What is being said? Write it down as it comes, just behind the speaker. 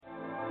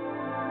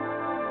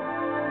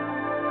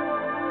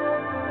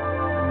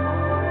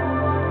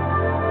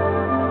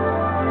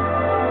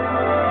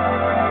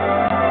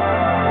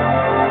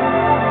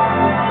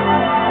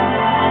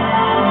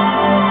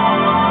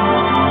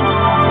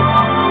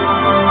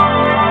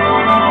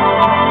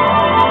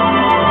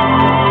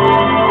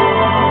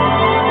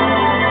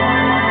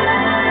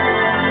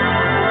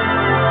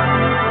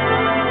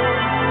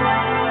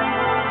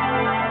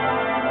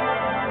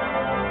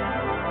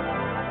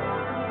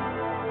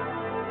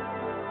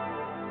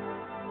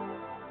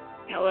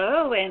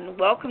Hello, and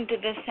welcome to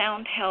the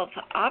Sound Health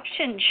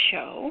Options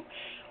Show.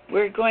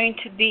 We're going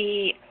to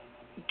be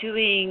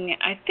doing,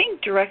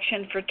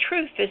 Direction for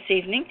Truth this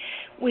evening.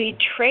 We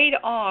trade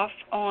off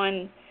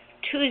on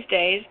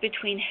Tuesdays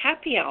between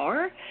Happy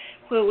Hour,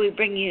 where we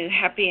bring you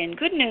happy and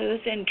good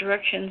news, and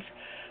Directions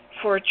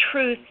for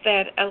Truth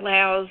that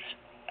allows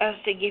us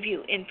to give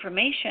you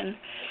information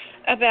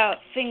about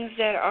things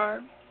that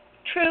are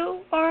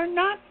true or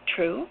not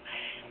true,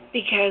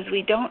 because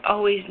we don't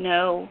always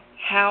know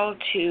how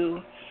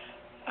to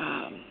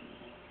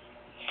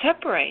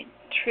separate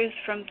truth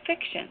from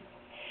fiction.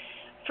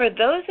 For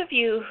those of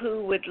you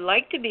who would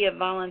like to be a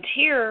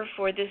volunteer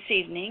for this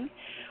evening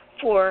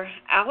for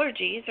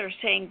allergies or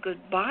saying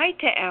goodbye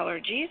to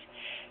allergies,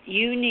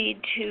 you need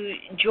to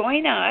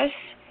join us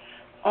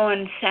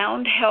on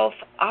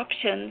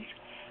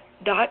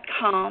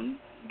soundhealthoptions.com,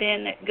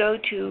 then go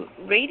to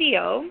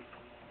radio,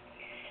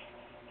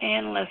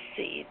 and let's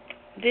see,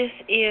 this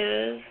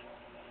is,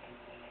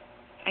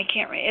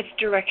 it's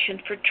Direction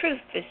for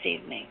Truth this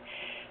evening.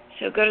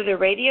 So go to the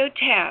radio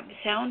tab,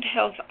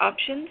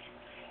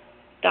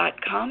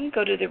 soundhealthoptions.com,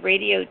 go to the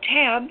radio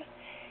tab,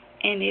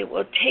 and it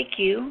will take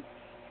you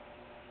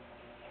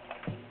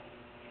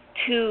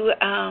to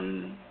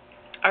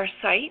our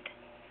site.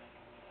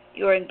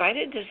 You're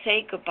invited to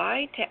say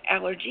goodbye to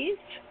allergies,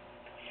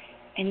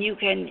 and you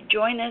can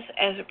join us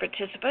as a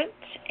participant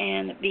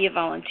and be a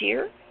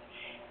volunteer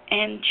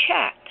and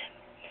chat.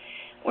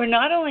 We're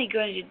not only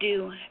going to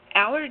do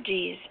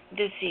allergies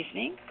this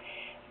evening,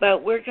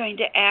 but we're going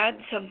to add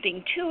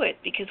something to it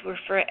because we're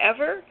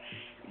forever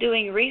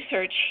doing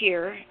research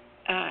here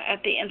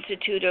at the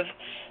Institute of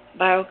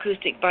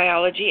Bioacoustic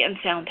Biology and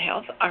Sound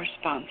Health, our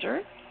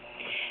sponsor.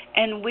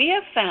 And we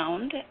have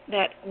found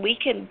that we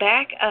can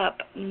back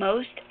up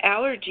most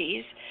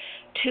allergies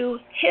to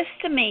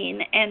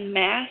histamine and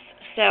mast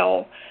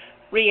cell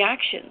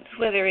reactions,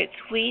 whether it's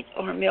wheat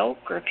or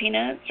milk or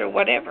peanuts or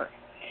whatever.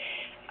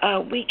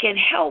 We can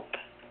help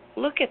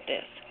look at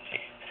this.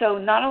 So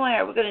not only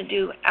are we going to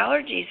do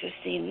allergies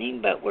this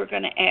evening, but we're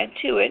going to add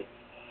to it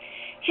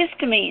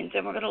histamines,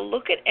 and we're going to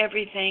look at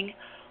everything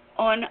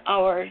on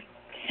our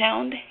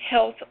Sound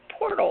Health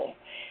portal.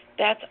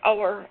 That's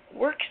our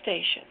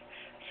WorkStation.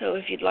 So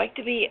if you'd like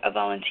to be a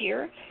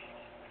volunteer,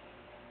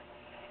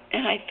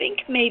 and I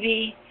think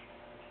maybe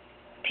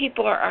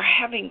people are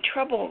having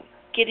trouble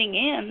getting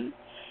in,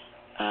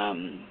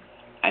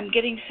 I'm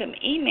getting some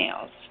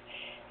emails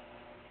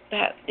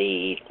that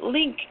the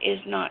link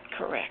is not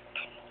correct.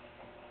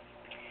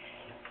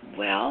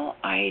 Well,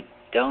 I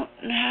don't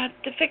know how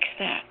to fix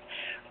that.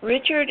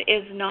 Richard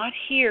is not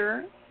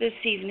here this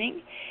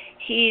evening.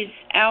 He's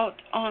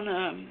out on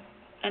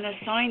an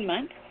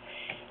assignment,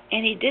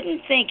 and he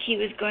didn't think he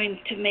was going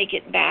to make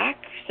it back,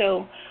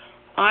 so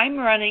I'm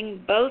running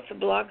both the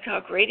Blog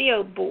Talk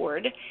Radio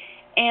board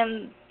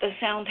and the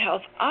Sound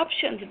Health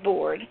Options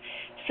board,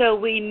 so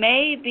we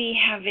may be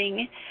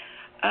having,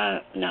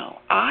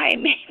 I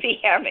may be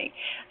having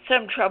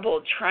some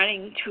trouble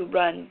trying to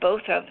run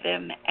both of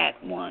them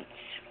at once.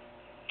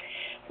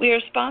 We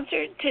are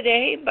sponsored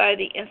today by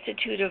the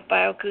Institute of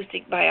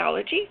Bioacoustic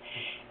Biology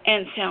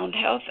and Sound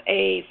Health,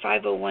 a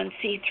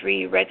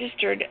 501c3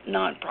 registered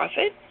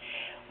nonprofit.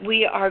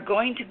 We are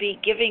going to be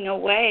giving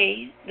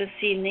away this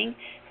evening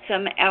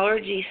some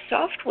allergy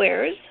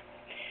softwares,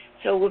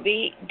 so we'll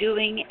be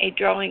doing a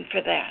drawing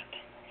for that.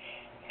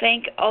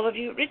 Thank all of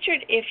you.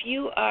 Richard, if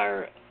you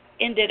are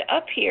ended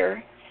up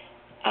here,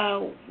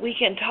 we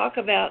can talk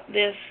about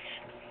this.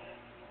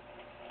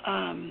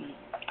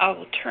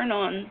 I'll turn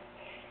on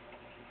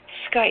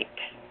Skype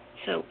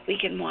so we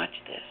can watch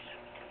this.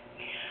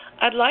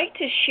 I'd like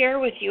to share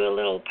with you a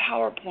little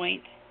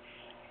PowerPoint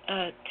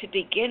to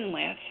begin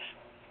with,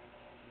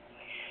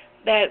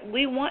 that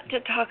we want to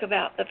talk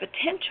about the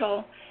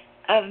potential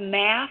of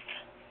math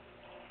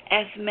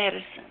as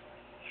medicine.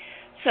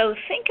 So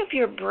think of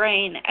your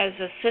brain as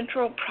a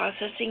central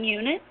processing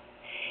unit,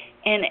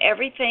 and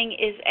everything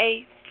is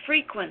a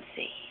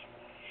frequency.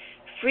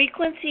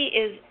 Frequency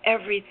is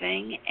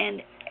everything,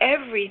 and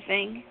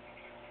everything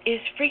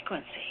is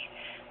frequency.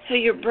 So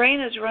your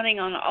brain is running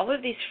on all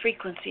of these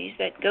frequencies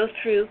that go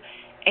through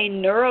a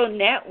neural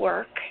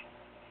network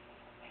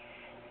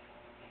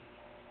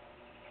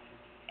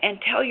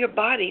and tell your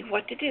body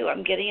what to do.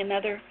 I'm getting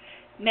another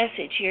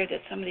message here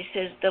that somebody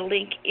says the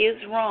link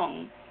is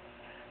wrong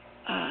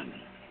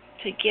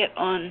to get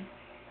on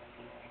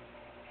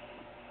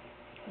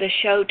the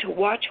show to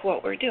watch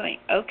what we're doing.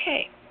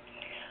 Okay.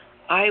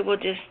 I will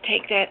just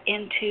take that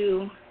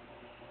into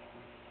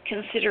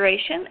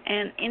consideration,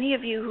 and any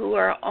of you who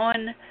are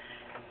on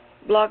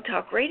Blog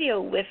Talk Radio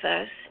with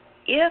us,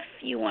 if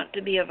you want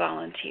to be a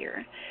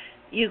volunteer,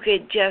 you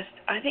could just,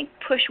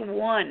 push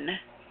 1,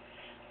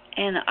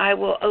 and I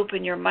will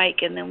open your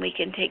mic, and then we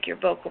can take your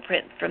vocal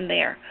print from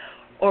there,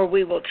 or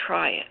we will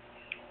try it.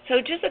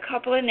 So just a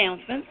couple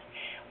announcements.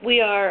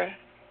 We are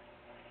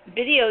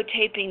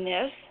videotaping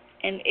this,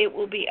 and it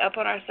will be up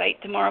on our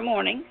site tomorrow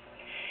morning,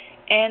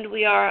 and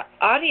we are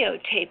audio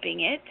taping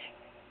it,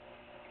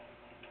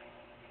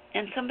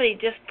 and somebody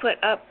just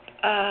put up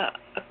a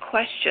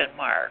question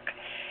mark.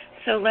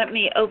 So let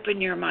me open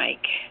your mic.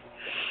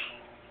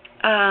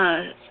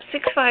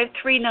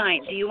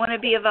 6539, do you want to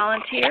be a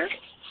volunteer?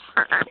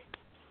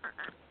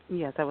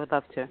 Yes, I would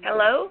love to.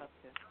 Hello?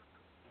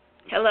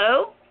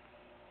 Hello?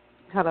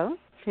 Hello?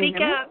 Can Speak you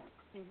hear up.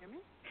 Me? Can you hear me?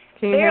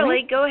 Can you barely,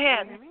 hear me? Go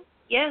ahead.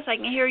 Yes, I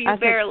can hear you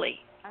barely.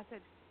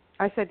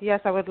 I said yes,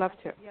 I would love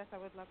to.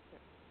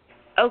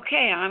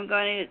 Okay, I'm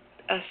going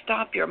to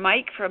stop your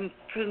mic for a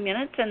few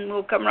minutes and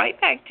we'll come right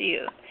back to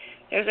you.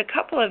 There's a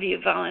couple of you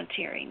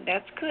volunteering.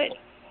 That's good.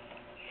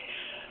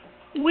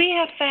 We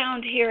have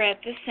found here at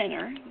the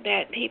center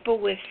that people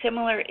with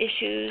similar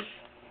issues,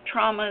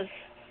 traumas,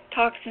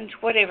 toxins,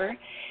 whatever,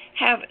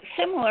 have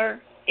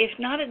similar, if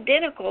not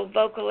identical,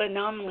 vocal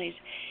anomalies.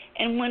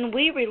 And when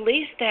we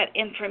released that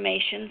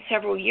information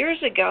several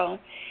years ago,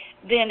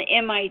 then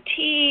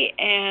MIT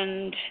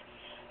and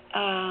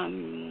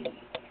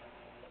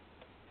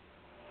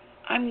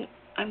I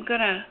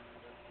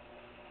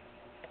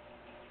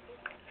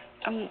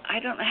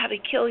don't know how to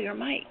kill your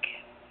mic.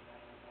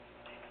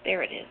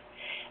 There it is.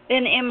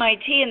 Then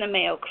MIT and the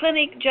Mayo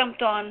Clinic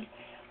jumped on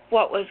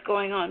what was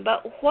going on.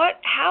 But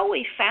how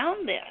we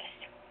found this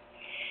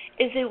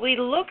is that we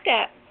looked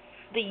at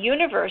the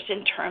universe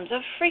in terms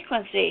of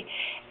frequency,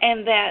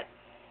 and that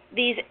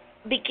these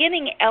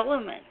beginning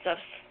elements of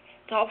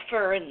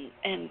sulfur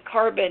and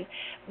carbon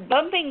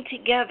bumping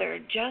together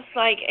just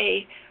like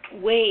a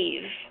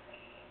wave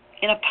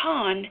in a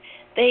pond,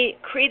 they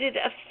created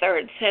a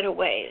third set of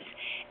waves.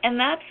 And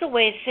that's the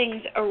way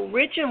things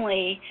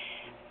originally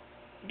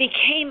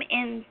became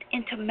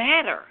into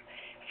matter.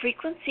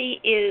 Frequency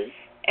is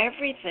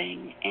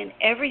everything, and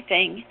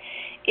everything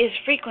is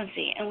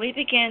frequency. And we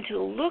began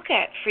to look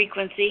at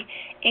frequency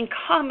in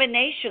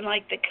combination,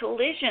 like the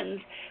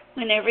collisions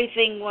when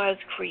everything was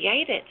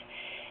created.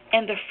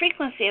 And the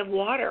frequency of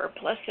water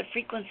plus the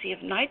frequency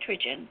of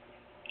nitrogen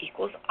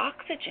equals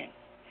oxygen.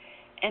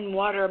 And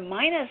water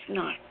minus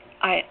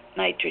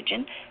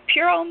nitrogen,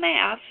 pure old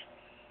math,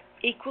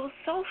 equals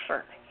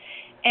sulfur.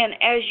 And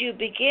as you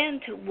begin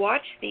to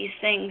watch these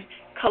things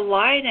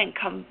collide and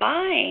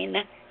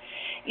combine,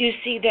 you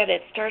see that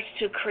it starts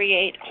to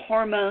create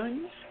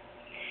hormones.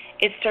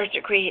 It starts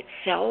to create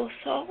cell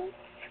salts.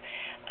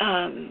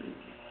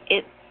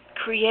 It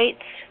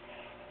creates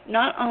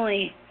not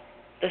only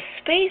the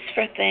space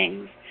for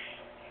things,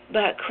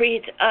 but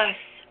creates us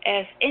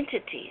as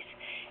entities.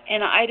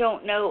 And I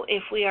don't know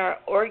if we are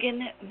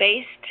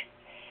organ-based,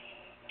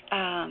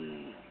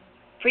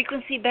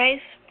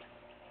 frequency-based,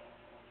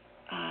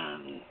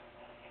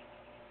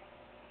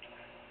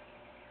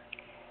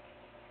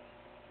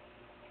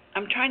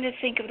 I'm trying to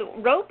think of the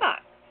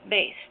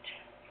robot-based.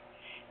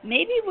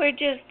 Maybe we're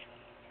just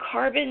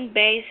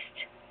carbon-based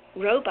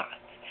robots.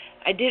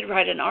 I did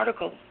write an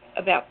article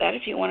about that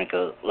if you want to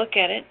go look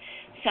at it,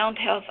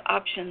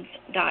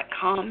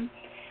 soundhealthoptions.com,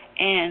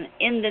 and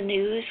in the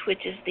news,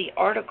 which is the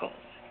article.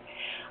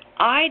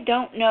 I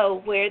don't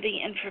know where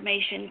the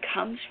information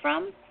comes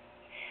from.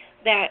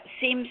 That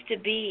seems to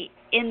be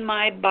in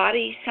my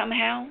body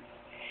somehow.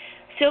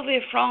 Sylvia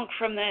Frank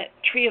from the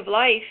Tree of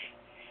Life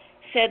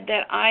said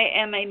that I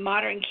am a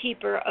modern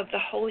keeper of the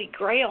Holy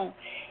Grail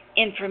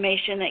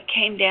information that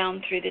came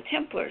down through the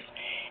Templars.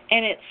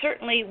 And it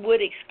certainly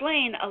would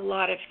explain a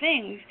lot of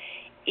things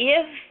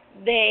if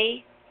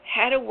they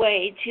had a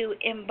way to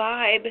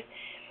imbibe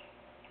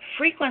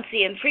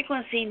frequency and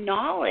frequency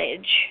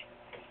knowledge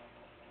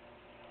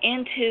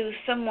into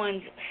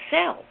someone's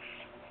self.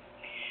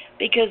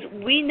 Because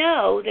we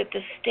know that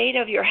the state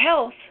of your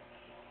health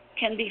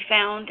can be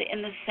found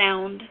in the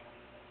sound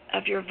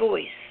of your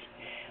voice.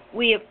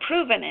 We have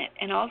proven it,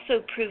 and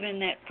also proven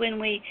that when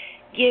we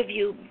give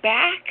you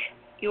back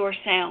your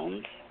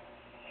sound,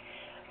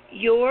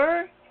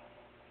 your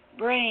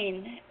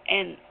brain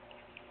and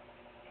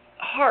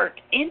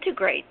heart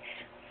entrains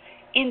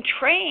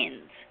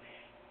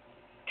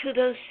to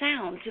those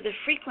sounds, to the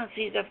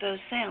frequencies of those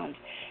sounds.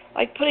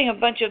 Like putting a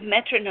bunch of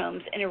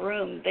metronomes in a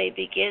room, they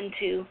begin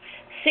to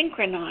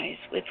synchronize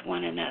with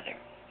one another.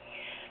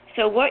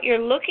 So what you're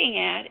looking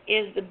at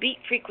is the beat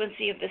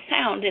frequency of the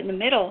sound in the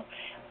middle.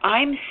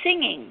 I'm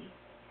singing.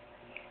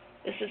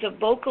 This is a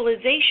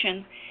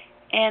vocalization,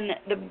 and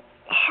the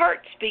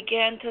hearts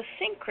begin to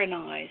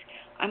synchronize.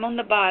 I'm on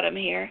the bottom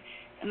here,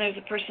 and there's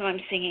a person I'm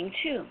singing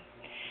to.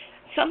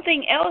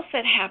 Something else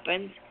that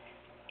happens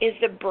is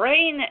the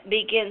brain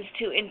begins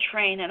to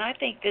entrain, and I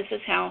think this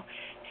is how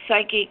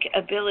psychic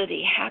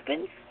ability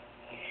happens,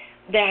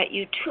 that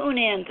you tune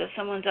in to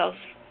someone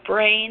else's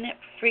brain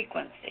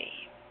frequency.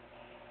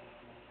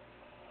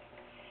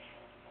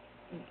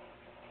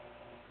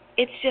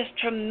 It's just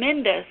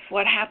tremendous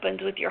what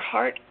happens with your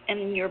heart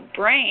and your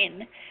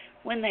brain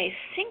when they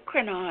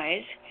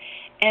synchronize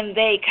and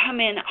they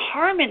come in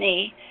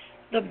harmony.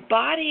 The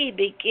body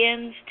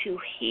begins to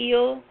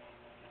heal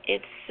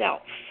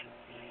itself.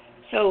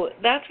 So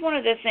that's one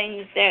of the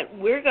things that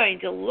we're going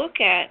to look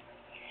at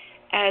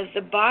as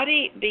the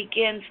body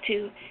begins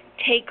to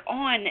take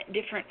on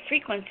different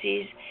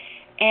frequencies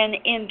and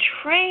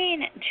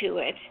entrain to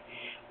it.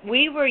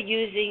 We were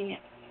using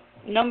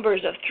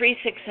numbers of 3,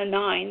 6, and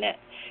 9, that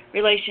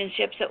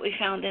relationships that we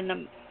found in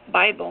the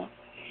Bible.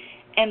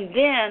 And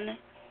then,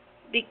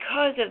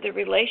 because of the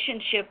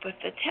relationship with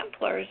the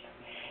Templars,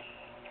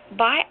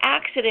 by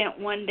accident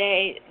one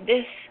day,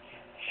 this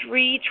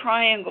 3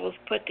 triangles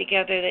put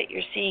together that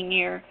you're seeing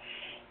here,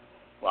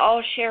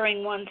 all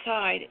sharing one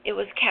side, it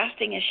was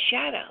casting a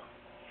shadow.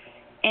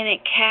 And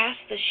it cast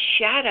the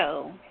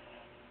shadow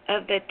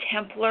of the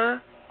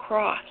Templar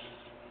cross.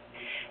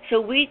 So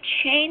we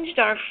changed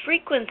our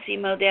frequency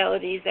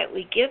modalities that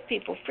we give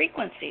people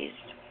frequencies.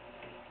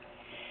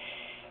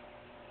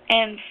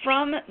 And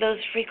from those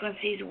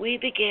frequencies, we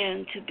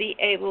begin to be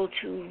able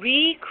to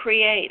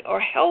recreate or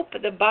help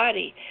the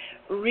body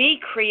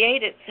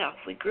recreate itself.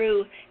 We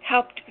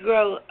helped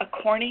grow a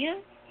cornea,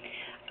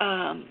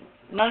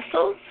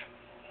 muscles,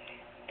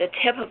 the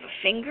tip of a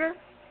finger.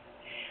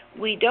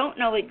 We don't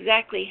know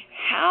exactly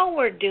how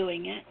we're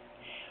doing it.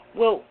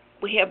 Well,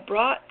 we have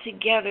brought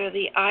together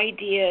the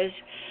ideas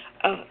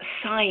of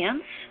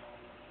science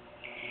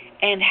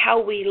and how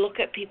we look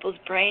at people's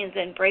brains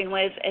and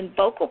brainwaves and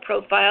vocal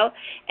profile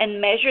and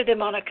measure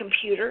them on a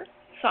computer,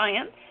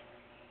 science,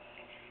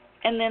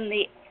 and then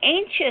the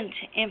ancient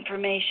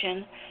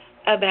information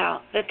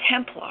about the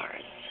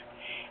Templars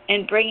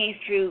and bringing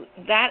through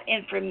that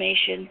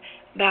information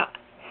about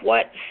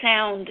what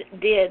sound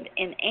did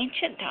in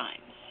ancient times.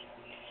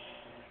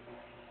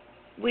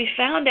 We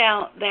found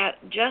out that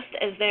just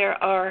as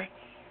there are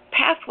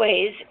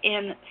pathways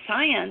in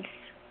science,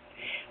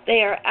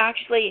 they are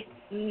actually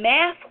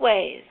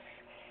mathways,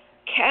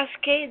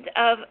 cascades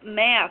of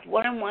math.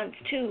 1 and 1 is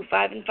 2,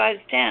 5 and 5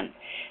 is 10.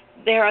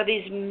 There are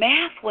these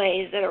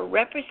mathways that are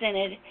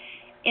represented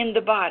in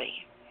the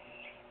body.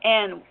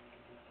 And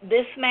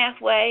this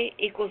mathway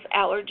equals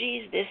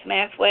allergies. This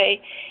mathway,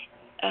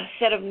 a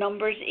set of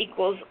numbers,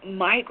 equals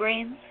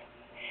migraines.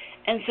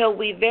 And so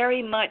we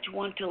very much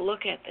want to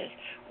look at this.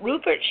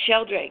 Rupert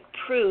Sheldrake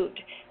proved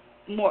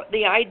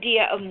the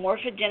idea of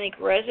morphogenic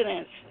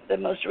resonance, the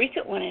most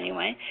recent one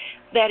anyway,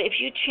 that if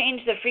you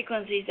change the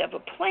frequencies of a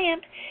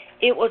plant,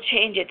 it will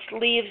change its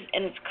leaves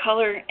and its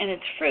color and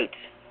its fruits.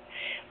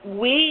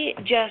 We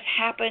just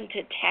happen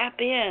to tap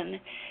in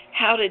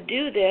how to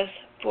do this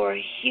for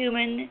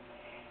human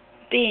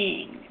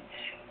beings.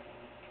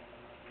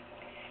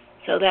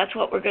 So that's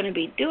what we're going to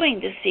be doing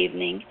this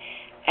evening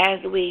as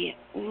we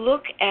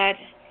look at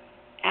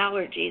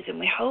allergies, and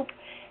we hope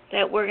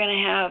that we're going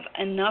to have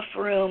enough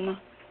room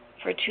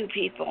for 2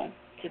 people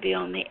to be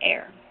on the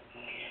air.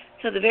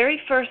 So the very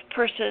first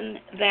person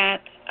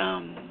that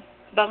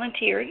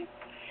volunteered,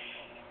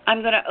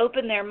 I'm going to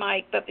open their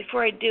mic, but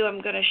before I do,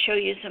 I'm going to show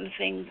you some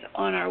things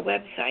on our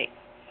website.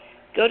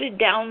 Go to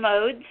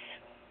Downloads,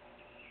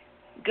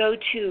 go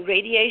to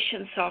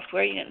Radiation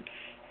Software. You can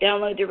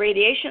download the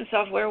radiation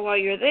software while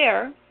you're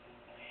there,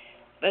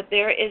 but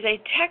there is a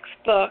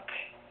textbook,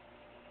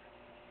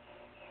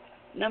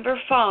 number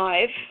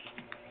 5,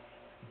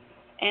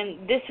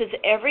 and this is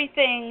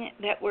everything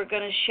that we're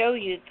going to show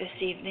you this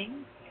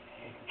evening,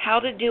 how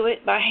to do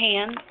it by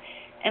hand,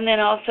 and then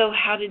also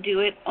how to do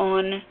it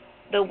on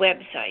the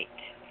website.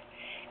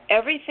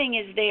 Everything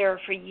is there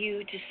for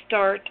you to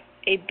start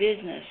a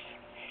business,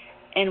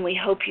 and we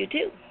hope you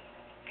do.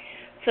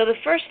 So the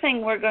first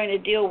thing we're going to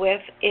deal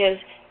with is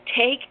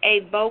take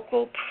a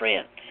vocal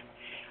print.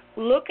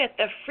 Look at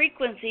the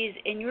frequencies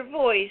in your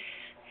voice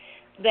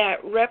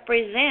that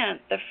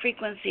represent the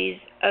frequencies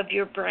of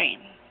your brain.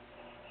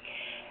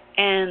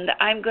 And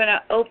I'm going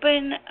to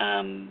open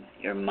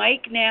your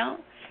mic now,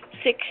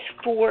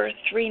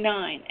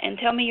 6439, and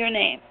tell me your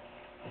name.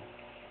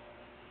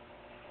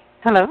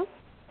 Hello?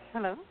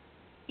 Hello?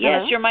 Yes,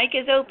 Hello? your mic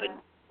is open.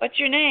 What's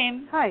your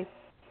name? Hi.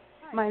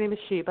 My name is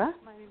Sheba.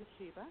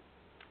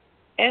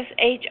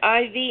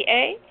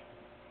 S-H-I-V-A?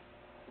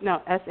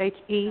 No,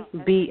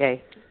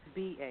 S-H-E-B-A.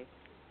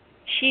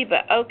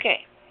 Sheba, okay.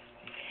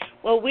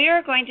 Well, we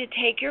are going to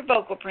take your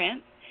vocal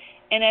print,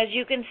 and as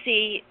you can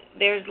see,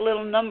 there's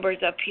little numbers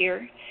up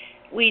here.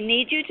 We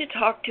need you to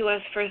talk to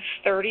us for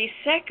 30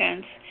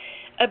 seconds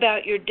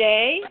about your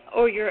day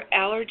or your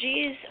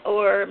allergies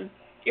or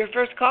your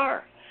first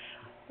car.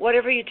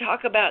 Whatever you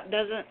talk about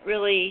doesn't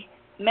really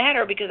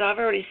matter because I've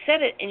already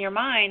said it in your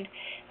mind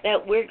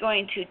that we're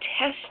going to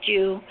test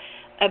you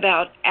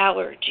about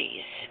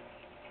allergies.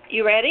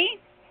 You ready?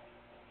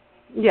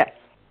 Yes.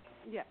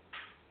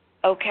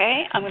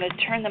 Okay, I'm going to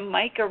turn the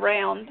mic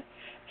around.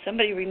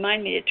 Somebody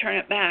remind me to turn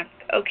it back.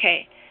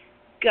 Okay,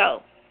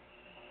 go.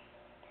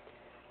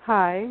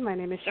 Hi, my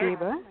name is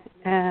Sheba,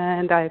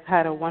 and I've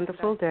had a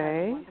wonderful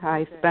day.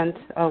 I spent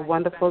a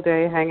wonderful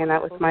day hanging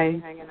out with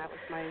my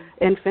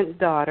infant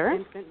daughter.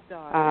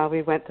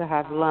 We went to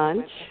have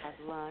lunch.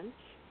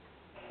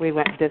 We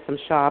did some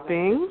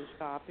shopping.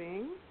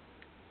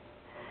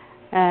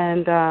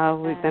 And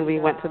then we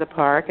went to the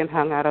park and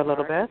hung out a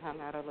little bit.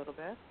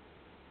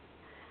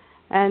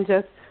 And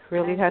just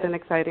really had an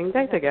exciting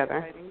day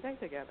together.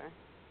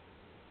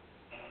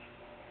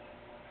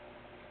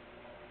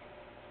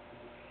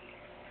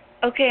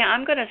 Okay,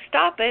 I'm going to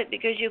stop it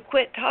because you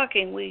quit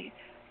talking. We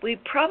We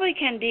probably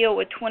can deal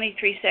with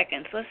 23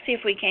 seconds. Let's see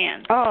if we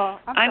can. Oh,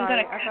 I'm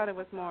sorry. I thought it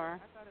was more.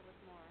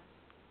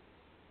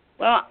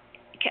 Well,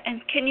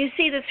 can you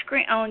see the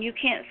screen? Oh, you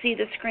can't see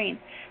the screen.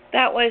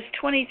 That was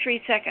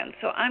 23 seconds.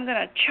 So I'm going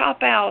to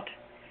chop out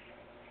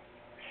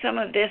some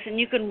of this, and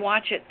you can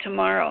watch it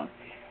tomorrow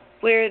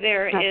where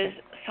there is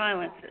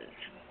silences.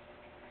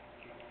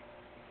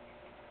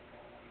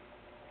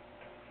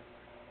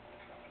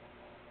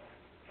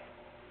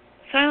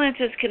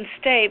 Silences can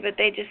stay, but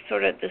they just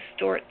sort of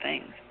distort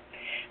things.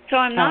 So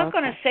I'm not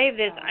going to save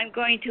this. I'm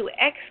going to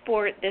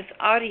export this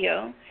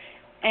audio,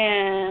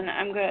 and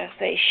I'm going to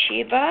say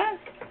Sheba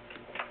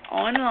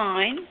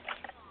online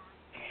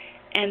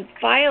and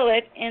file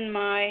it in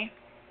my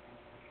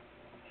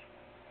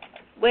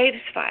Waves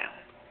file.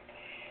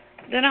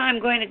 Then I'm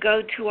going to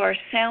go to our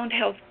Sound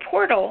Health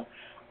portal,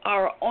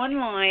 our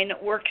online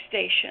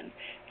workstation.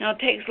 Now, it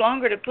takes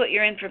longer to put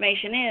your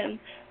information in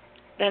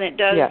than it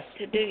does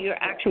to do your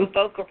actual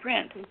vocal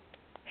print.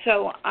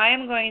 So I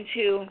am going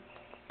to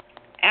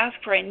ask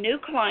for a new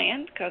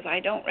client because I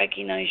don't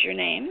recognize your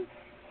name.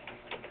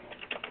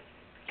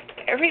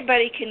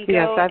 Everybody can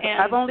go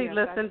I've only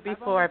listened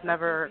before. I've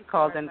never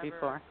called in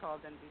before.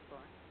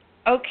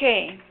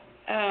 Okay.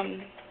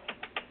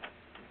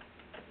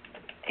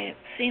 It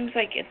seems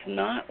like it's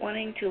not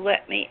wanting to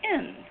let me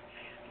in.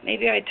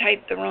 Maybe I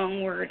typed the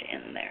wrong word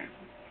in there.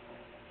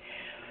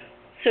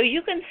 So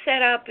you can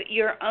set up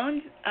your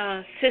own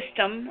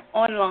system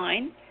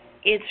online.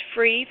 It's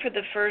free for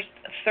the first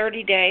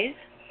 30 days.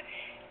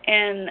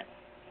 And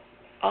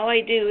all I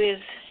do is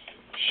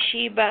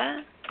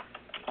Sheba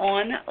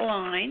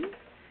online,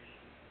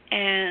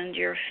 and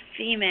you're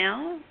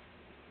female,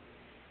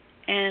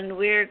 and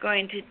we're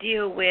going to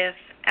deal with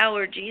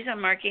allergies.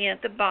 I'm marking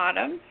at the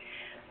bottom.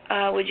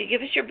 Would you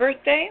give us your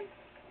birthday?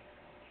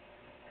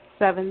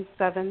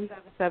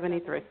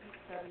 7773.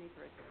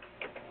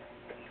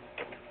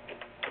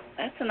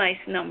 That's a nice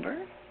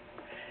number.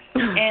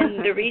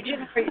 And the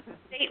region or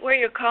state where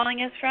you're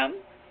calling us from?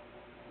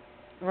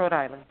 Rhode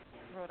Island.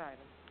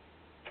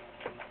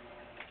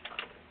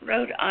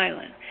 Rhode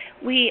Island.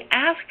 We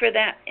ask for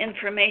that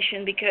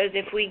information because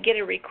if we get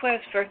a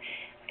request for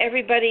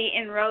everybody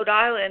in Rhode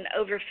Island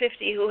over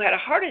 50 who had a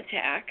heart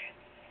attack,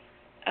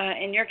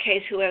 in your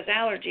case who has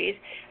allergies,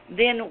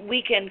 then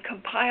we can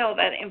compile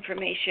that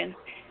information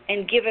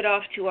and give it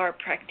off to our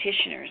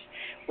practitioners.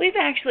 We've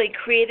actually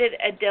created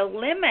a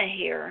dilemma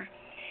here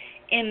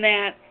in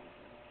that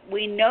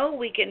we know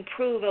we can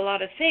prove a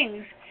lot of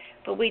things,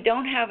 but we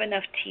don't have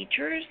enough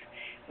teachers,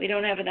 we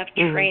don't have enough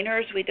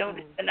trainers, we don't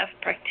have enough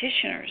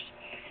practitioners.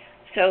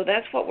 So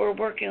that's what we're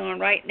working on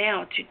right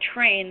now, to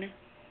train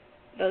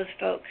those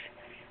folks.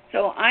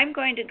 So I'm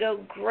going to go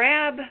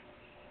grab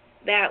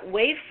that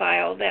WAV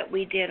file that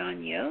we did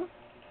on you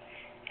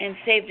and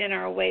saved in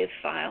our WAV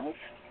files.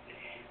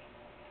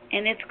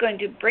 And it's going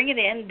to bring it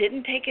in.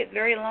 Didn't take it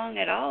very long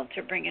at all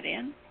to bring it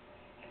in.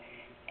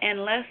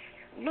 And let's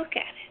look at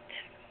it.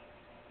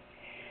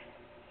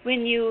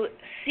 When you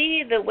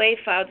see the WAV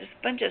file, just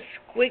a bunch of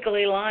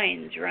squiggly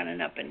lines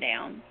running up and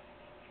down.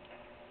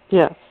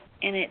 Yes.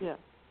 And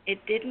it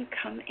didn't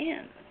come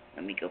in.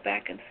 Let me go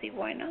back and see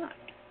why not.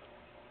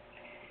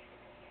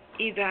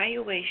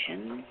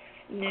 Evaluations,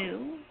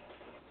 new.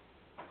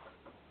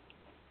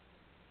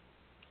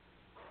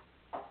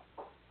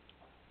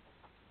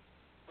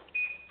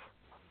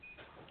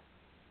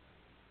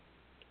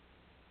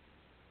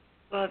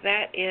 Well,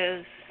 that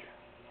is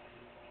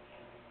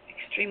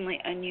extremely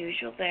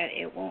unusual that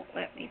it won't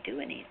let me do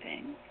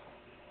anything.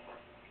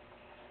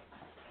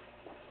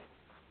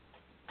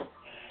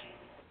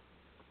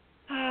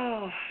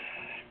 Oh,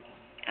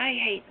 I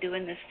hate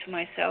doing this to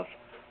myself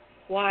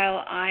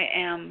while I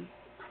am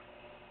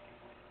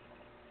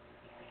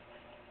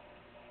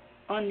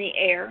on the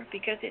air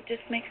because it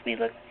just makes me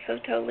look so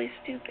totally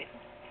stupid.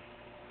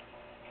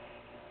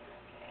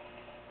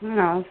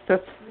 No, it's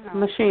just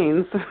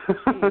machines.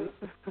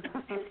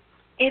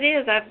 It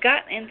is. I've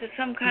gotten into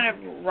some kind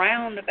of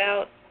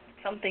roundabout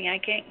something I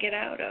can't get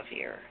out of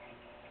here.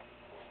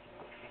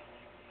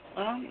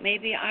 Well,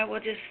 maybe I will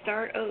just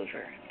start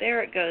over.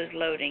 There it goes,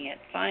 loading it,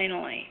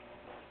 finally.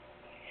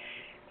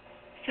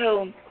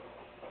 So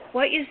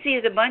what you see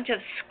is a bunch of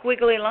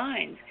squiggly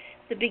lines.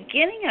 The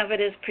beginning of it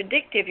is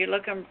predictive. You're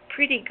looking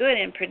pretty good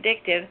in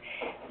predictive.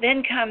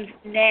 Then comes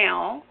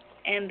now,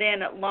 and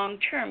then long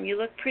term. You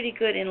look pretty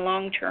good in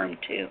long term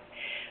too.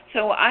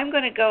 So I'm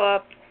going to go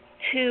up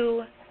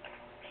to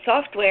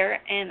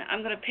software, and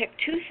I'm going to pick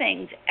two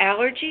things,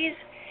 allergies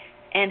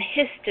and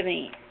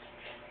histamine.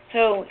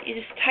 So you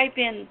just type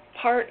in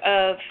part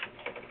of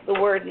the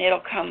word and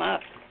it'll come up.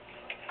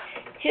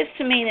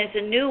 Histamine is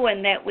a new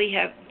one that we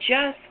have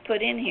just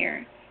put in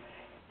here.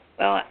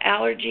 Well,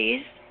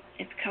 allergies,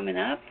 it's coming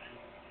up.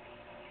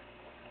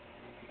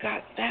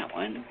 Got that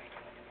one.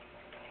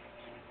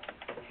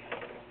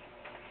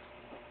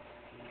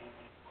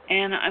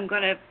 And I'm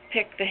going to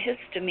pick the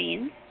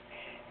histamine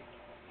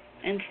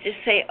and just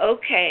say,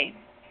 okay,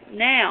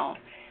 now,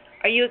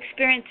 are you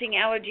experiencing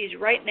allergies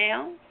right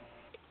now?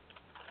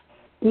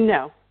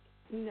 No.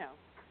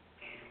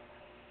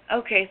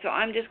 Okay, so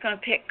I'm just going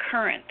to pick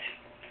current,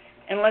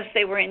 unless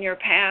they were in your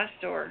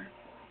past or...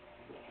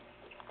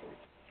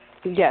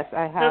 Yes,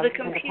 I have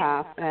in the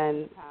past,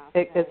 and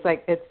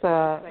it's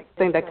a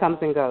thing that comes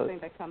and goes.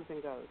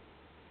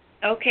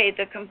 Okay,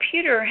 the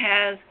computer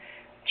has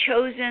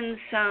chosen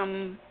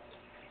some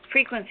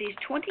frequencies,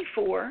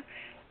 24,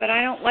 but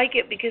I don't like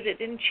it because it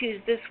didn't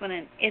choose this one,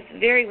 and it's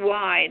very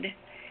wide,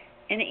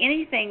 and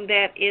anything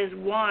that is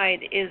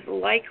wide is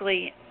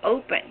likely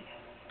open.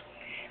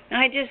 And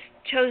I just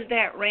chose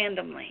that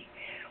randomly.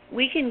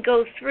 We can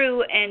go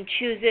through and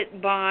choose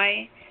it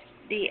by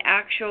the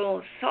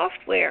actual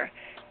software.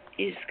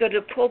 You just go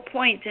to pull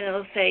points and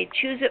it'll say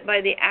choose it by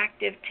the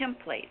active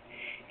template,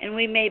 and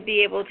we may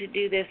be able to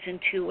do this in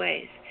two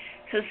ways.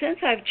 So since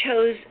I've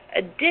chose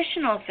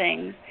additional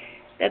things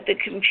that the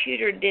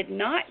computer did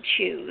not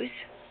choose,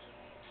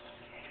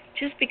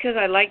 just because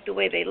I like the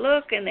way they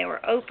look and they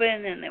were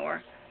open and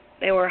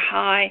they were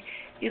high,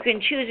 you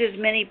can choose as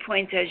many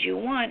points as you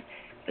want,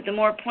 but the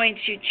more points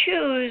you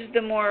choose,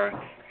 the more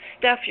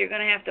stuff you're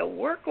going to have to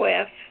work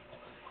with.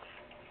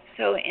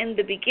 So in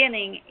the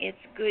beginning, it's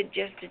good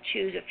just to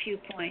choose a few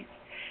points.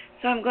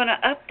 So I'm going to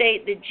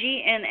update the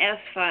GNS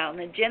file. And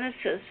the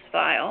Genesis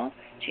file,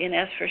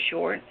 GNS for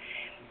short,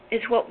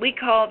 is what we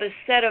call the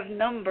set of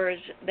numbers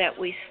that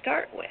we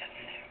start with.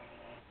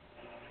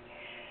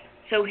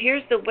 So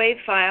here's the WAV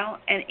file,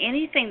 and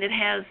anything that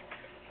has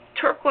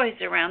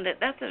turquoise around it,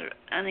 that's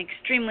an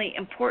extremely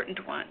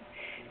important one.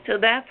 So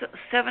that's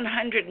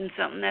 700 and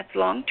something, that's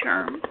long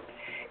term.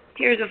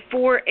 Here's a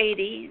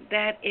 480,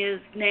 that is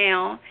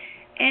now.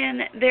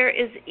 And there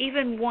is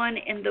even one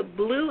in the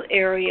blue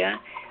area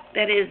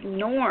that is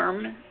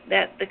norm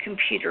that the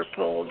computer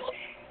pulled,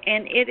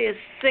 and it is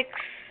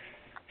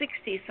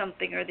 660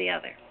 something or the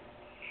other.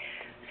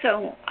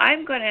 So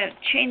I'm going to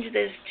change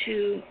this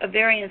to a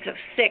variance of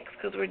 6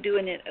 because we're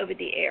doing it over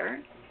the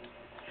air.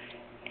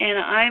 And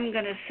I'm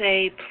going to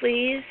say,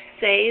 please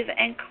save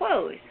and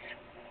close.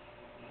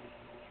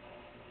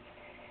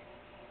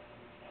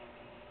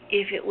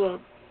 If it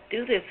will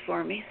do this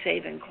for me,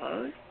 save and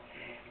close.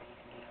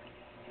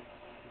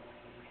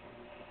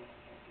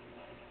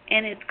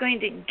 And it's going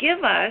to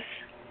give us,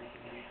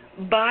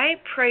 by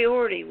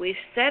priority, we've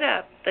set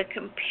up the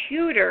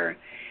computer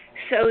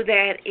so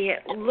that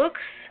it looks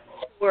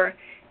for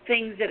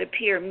things that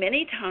appear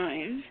many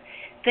times,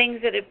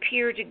 things that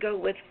appear to go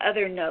with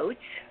other notes.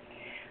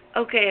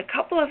 Okay, a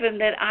couple of them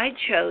that I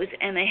chose,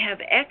 and they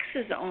have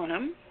X's on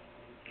them.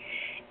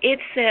 It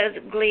says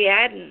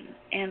gliadin,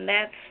 and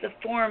that's the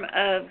form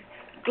of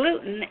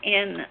gluten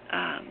in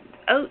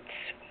oats.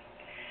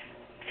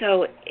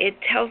 So it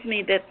tells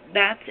me that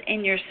that's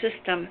in your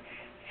system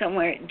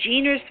somewhere.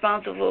 Gene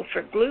responsible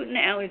for gluten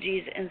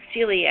allergies and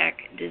celiac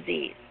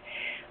disease.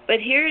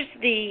 But here's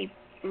the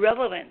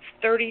relevance,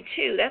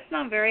 32. That's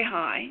not very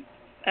high.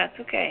 That's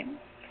okay.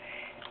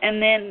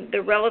 And then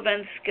the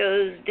relevance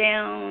goes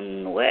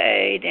down,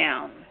 way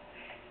down,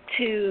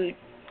 to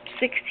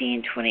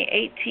 16, 20,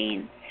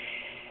 18.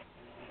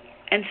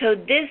 And so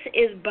this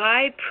is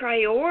by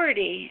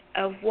priority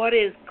of what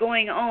is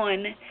going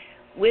on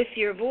with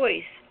your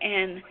voice.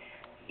 And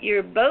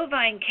your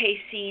bovine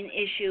casein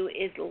issue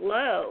is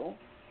low,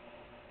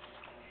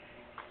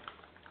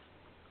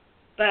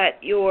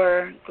 but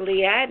your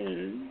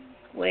gliadin,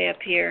 way up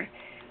here,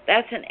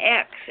 that's an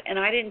X, and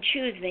I didn't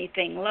choose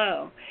anything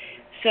low.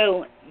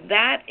 So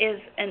that is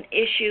an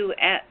issue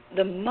at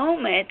the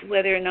moment,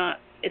 whether or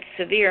not it's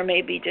severe,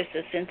 maybe just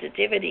a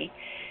sensitivity.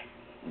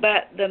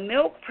 But the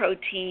milk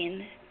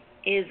protein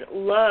is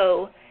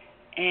low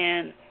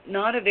and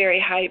not a very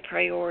high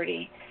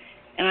priority.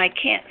 And I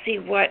can't see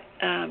what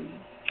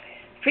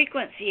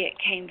frequency it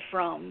came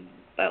from,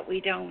 but we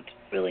don't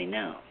really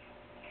know.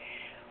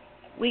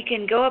 We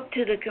can go up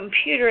to the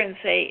computer and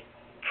say,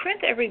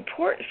 print a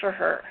report for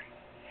her,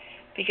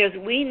 because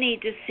we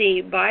need to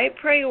see by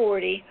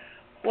priority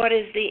what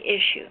is the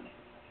issue.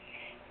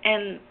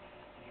 And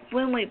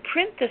when we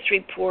print this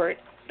report,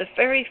 the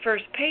very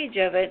first page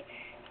of it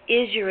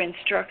is your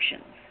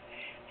instructions.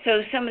 So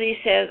if somebody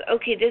says,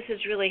 okay, this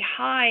is really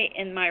high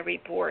in my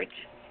report,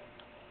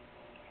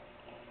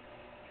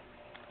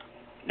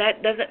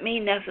 that doesn't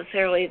mean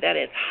necessarily that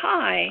it's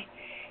high.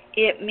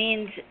 It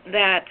means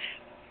that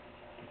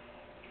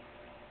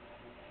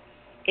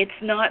it's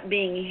not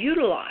being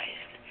utilized.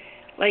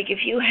 Like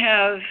if you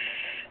have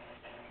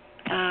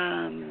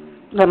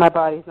that my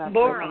body's not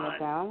boron. breaking it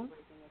down.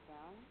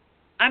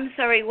 I'm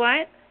sorry,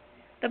 what?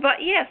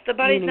 Yes, the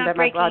body's not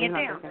breaking it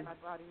down.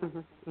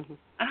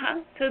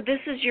 So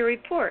this is your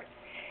report.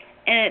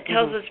 And it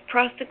tells us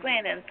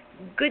prostaglandins.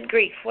 Good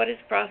grief, what is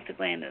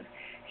prostaglandins?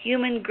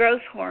 Human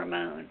growth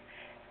hormone.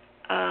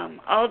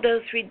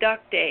 Aldose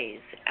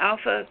reductase,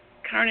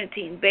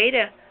 alpha-carnitine,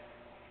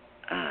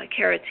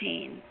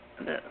 beta-carotene,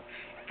 the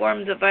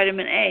forms of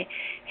vitamin A.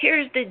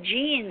 Here's the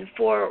gene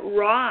for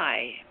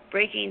rye,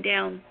 breaking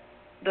down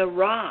the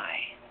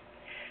rye.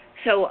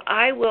 So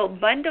I will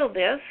bundle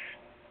this,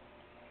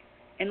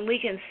 and we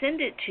can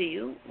send it to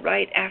you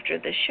right after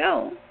the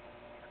show.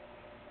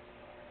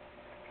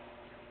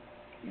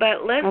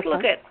 But let's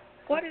look at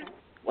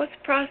What's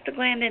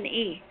prostaglandin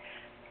E?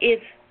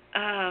 It's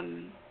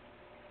an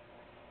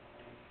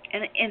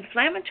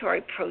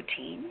inflammatory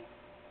protein,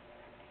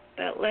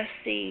 but let's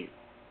see,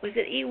 was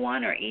it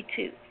E1 or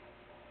E2?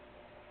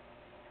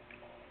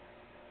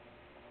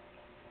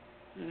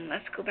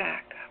 Let's go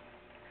back,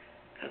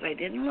 because I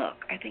didn't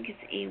look. I think it's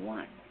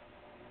E1.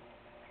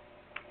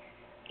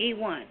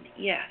 E1,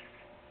 yes.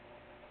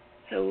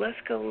 So let's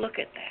go look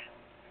at that.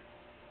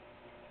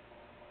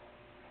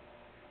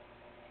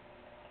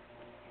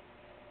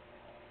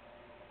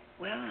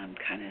 Well, I'm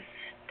kind of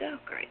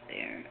stuck right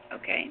there.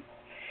 Okay.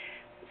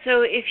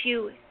 So if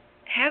you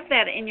have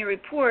that in your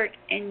report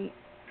and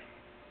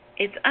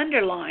it's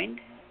underlined,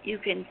 you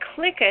can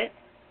click it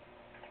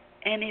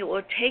and it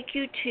will take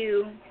you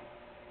to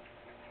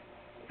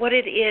what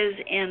it is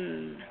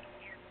in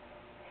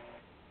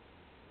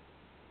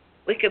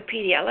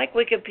Wikipedia. I like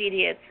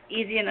Wikipedia. It's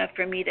easy enough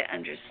for me to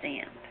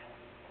understand.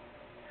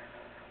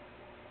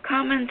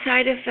 Common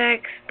side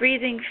effects: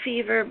 breathing,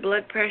 fever,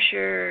 blood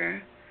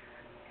pressure,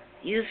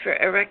 used for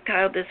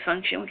erectile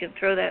dysfunction. We can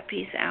throw that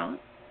piece out.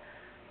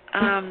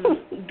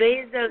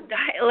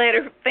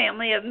 Vasodilator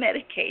family of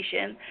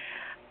medication.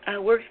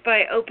 Works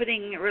by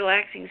opening,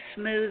 relaxing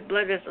smooth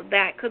blood vessels.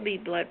 That could be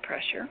blood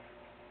pressure.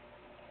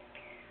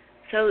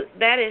 So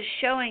that is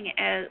showing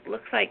as,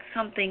 looks like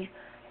something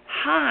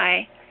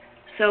high.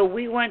 So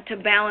we want to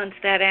balance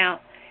that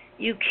out.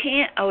 You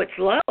can't, oh, it's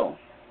low.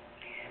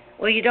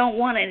 Well, you don't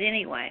want it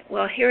anyway.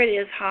 Well, here it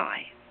is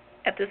high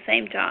at the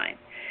same time.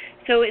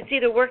 So it's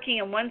either working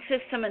in one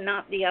system and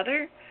not the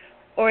other,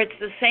 or it's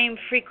the same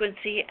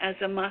frequency as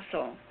a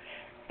muscle.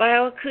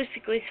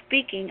 Bioacoustically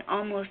speaking,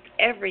 almost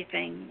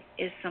everything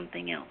is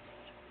something else.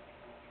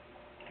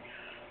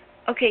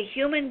 Okay,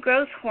 human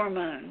growth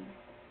hormone,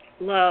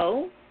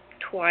 low,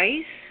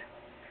 twice,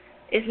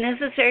 is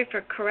necessary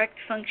for correct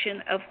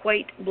function of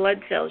white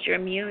blood cells, your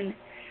immune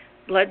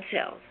blood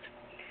cells.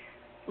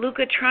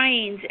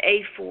 Leukotrienes,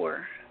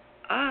 A4,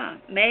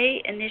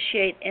 may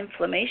initiate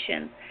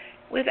inflammation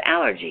with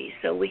allergies,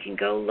 so we can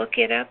go look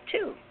it up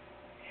too.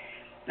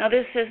 Now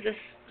this says this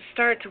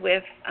starts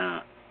with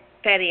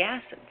fatty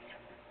acids,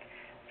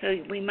 so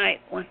we might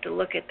want to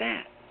look at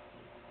that.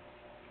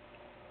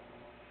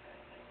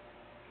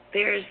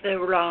 There's the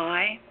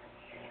rye.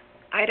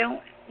 I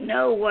don't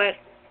know what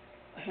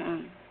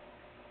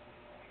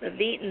the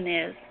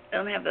vetan is. I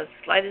don't have the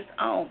slightest.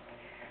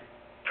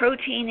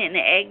 Protein in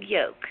egg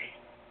yolk,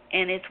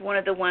 and it's one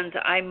of the ones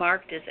I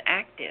marked as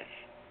active.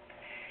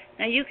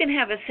 Now you can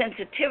have a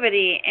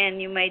sensitivity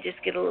and you may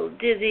just get a little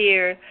dizzy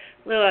or a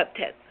little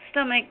upset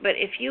stomach, but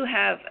if you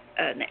have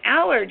an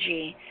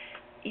allergy,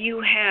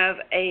 you have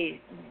a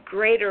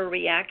greater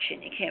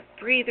reaction. You can't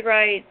breathe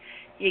right,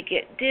 you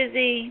get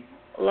dizzy,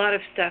 a lot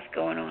of stuff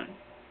going on.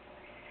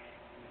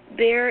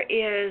 There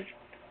is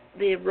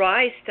the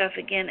rye stuff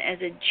again as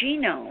a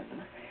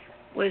genome.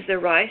 Was the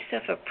rye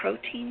stuff a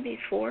protein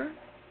before?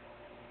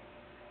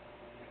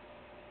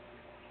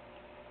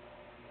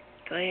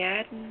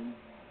 Gliadin?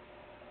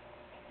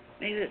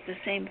 Maybe it's the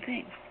same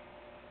thing.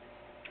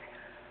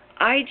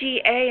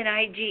 IgA and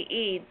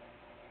IgE,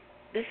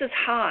 this is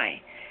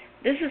high.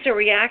 This is a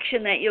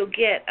reaction that you'll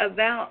get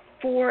about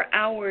 4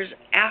 hours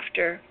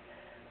after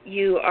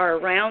you are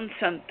around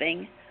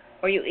something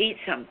or you eat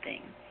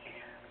something.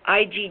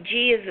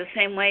 IgG is the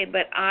same way,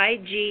 but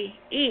IgE,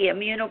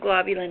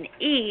 immunoglobulin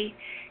E,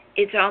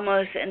 it's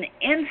almost an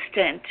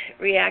instant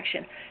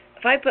reaction.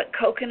 If I put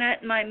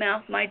coconut in my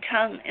mouth, my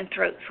tongue and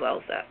throat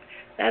swells up.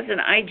 That's an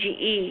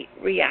IgE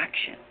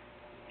reaction.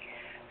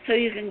 So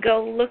you can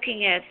go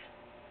looking at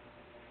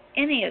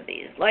any of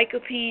these.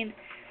 Lycopene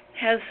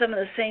has some of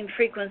the same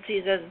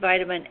frequencies as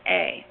vitamin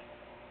A.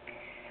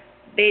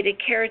 Beta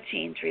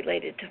carotene's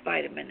related to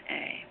vitamin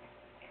A.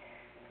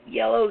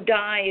 Yellow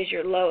dye is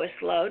your lowest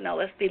low. Now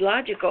let's be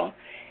logical.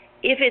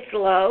 If it's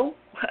low,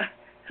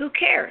 who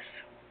cares?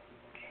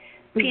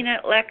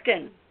 Peanut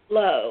lectin,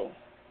 low.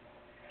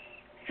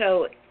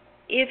 So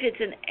if it's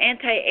an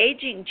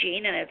anti-aging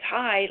gene and it's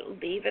high,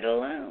 leave it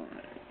alone.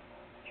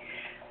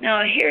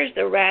 Now here's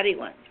the ratty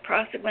ones,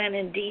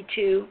 prostaglandin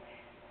D2,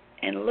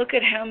 and look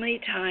at how many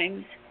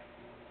times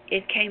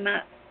it came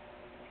up.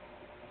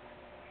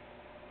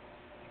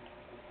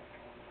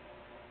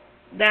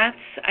 That's,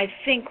 I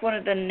think, one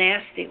of the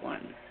nasty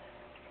ones.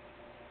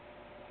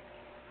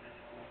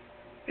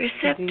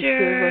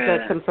 Receptor. Was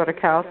that some sort of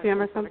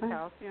calcium or something?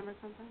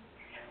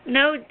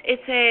 No,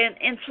 it's an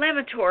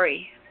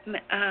inflammatory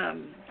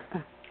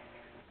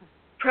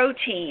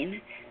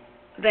protein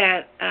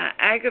that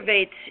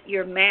aggravates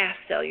your mast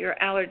cell,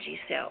 your allergy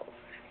cells.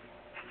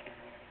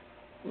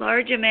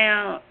 Large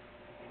amount,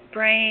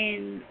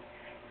 brain,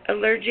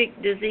 allergic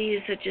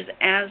disease such as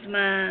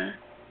asthma,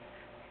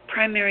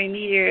 primary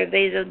meteor,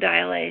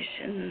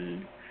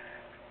 vasodilation.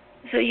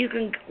 So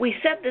we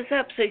set this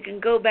up so you can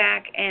go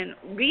back and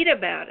read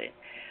about it.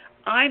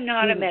 I'm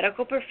not a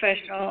medical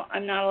professional.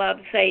 I'm not allowed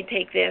to say,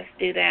 take this,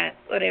 do that,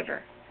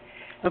 whatever.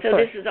 So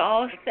this is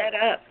all set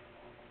up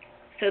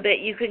so that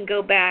you can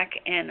go back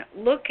and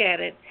look at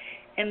it.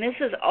 And this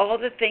is all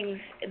the things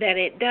that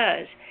it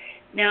does.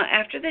 Now,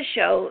 after the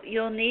show,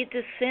 you'll need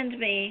to send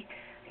me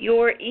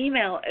your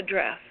email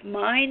address.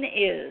 Mine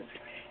is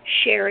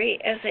Sharry,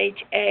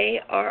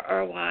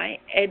 Sharry,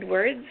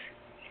 Edwards,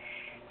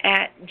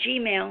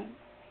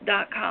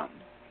 @gmail.com.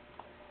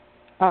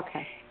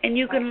 Okay. And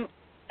you can,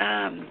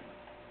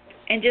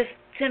 and just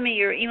send me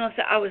your email.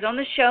 So I was on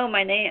the show.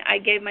 I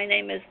gave my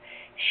name as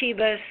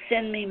Sheba.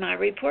 Send me my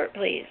report,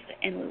 please,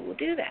 and we will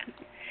do that.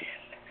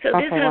 So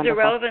okay, this has wonderful. a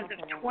relevance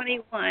of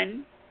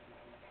 21.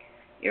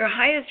 Your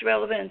highest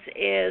relevance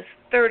is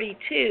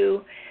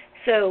 32.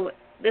 So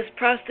this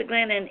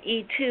prostaglandin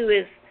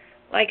E2 is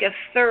like a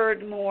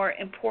third more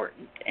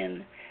important,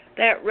 and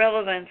that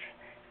relevance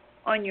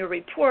on your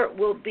report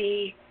will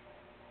be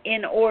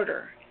in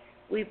order.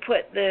 We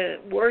put the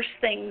worst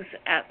things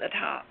at the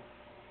top.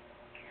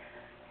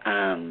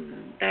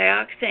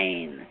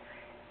 Dioxane,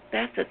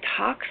 that's a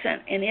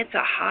toxin, and it's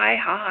a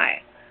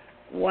high.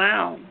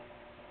 Wow.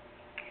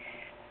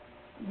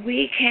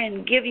 We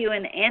can give you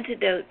an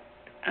antidote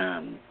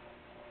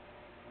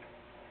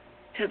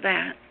to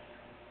that.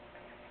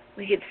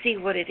 We could see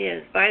what it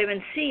is.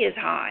 Vitamin C is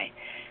high.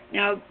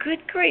 Now,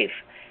 good grief,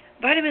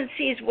 vitamin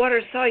C is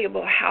water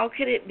soluble. How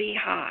could it be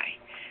high?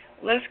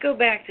 Let's go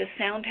back to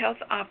Sound Health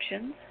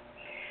Options.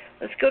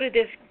 Let's go to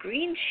this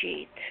green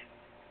sheet,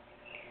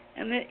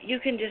 and you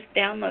can just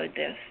download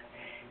this.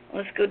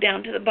 Let's go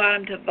down to the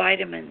bottom to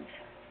vitamins.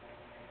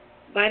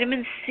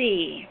 Vitamin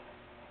C,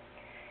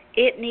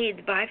 it needs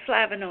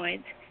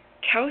biflavonoids,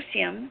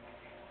 calcium,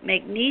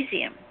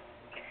 magnesium.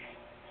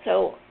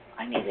 So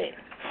I need to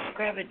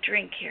grab a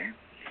drink here.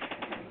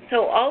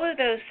 So all of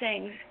those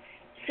things,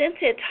 since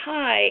it's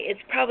high,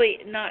 it's probably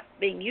not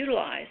being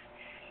utilized.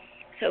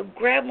 So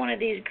grab one of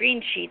these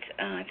green sheets.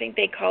 I think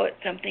they call it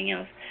something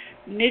else.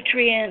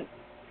 Nutrient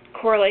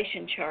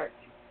correlation chart.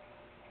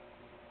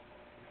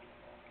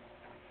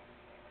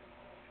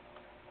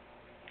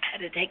 I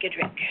had to take a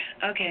drink.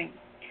 Okay.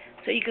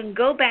 So you can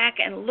go back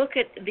and look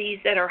at these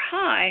that are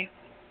high,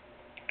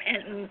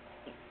 and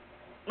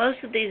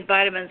most of these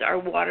vitamins are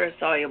water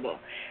soluble.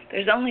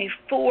 There's only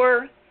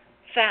 4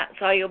 fat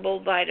soluble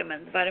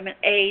vitamins: vitamin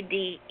A,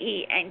 D,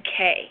 E, and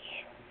K.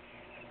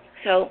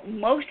 So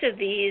most of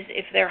these,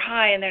 if they're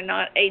high and they're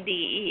not A, D,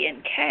 E,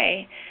 and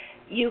K,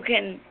 you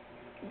can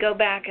go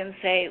back and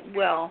say,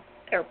 well,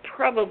 they're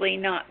probably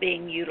not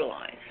being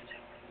utilized.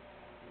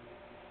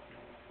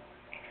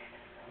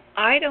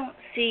 I don't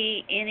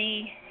see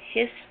any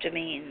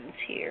histamines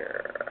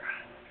here.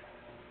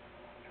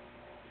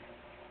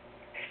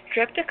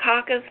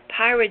 Streptococcus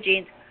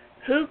pyogenes,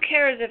 who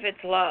cares if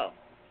it's low?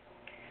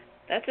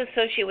 That's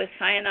associated with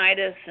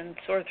sinusitis and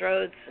sore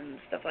throats and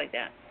stuff like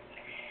that.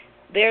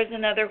 There's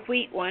another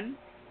wheat one.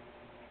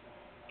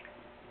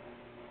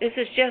 This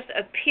is just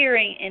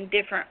appearing in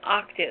different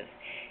octaves.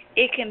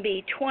 It can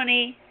be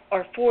 20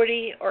 or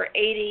 40 or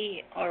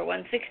 80 or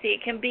 160.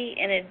 It can be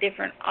in a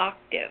different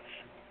octave.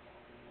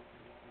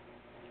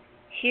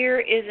 Here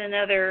is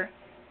another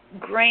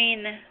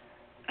grain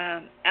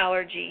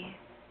allergy.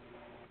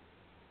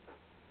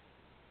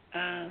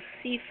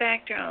 C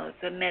factor,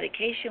 it's a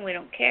medication, we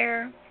don't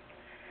care.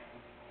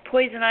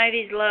 Poison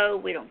ivy's low,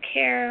 we don't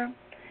care.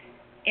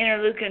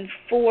 Interleukin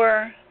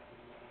 4,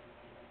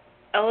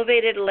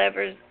 elevated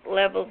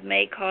levels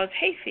may cause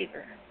hay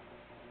fever.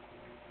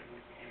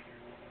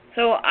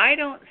 So I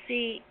don't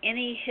see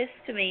any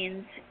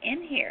histamines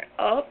in here.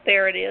 Oh,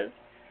 there it is.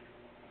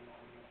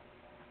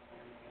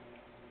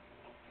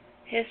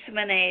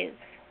 Histaminase.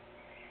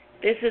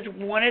 This is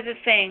one of the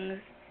things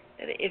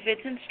that, if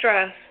it's in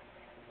stress,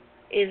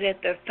 is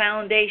at the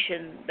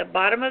foundation, the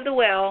bottom of the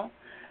well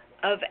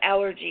of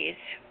allergies.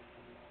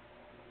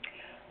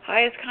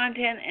 Highest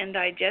content in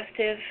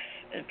digestive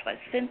and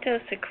placenta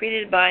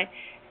secreted by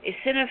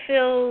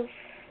eosinophils.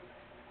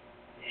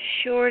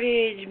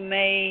 Shortage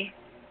may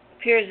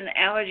appear as an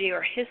allergy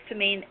or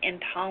histamine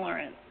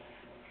intolerance.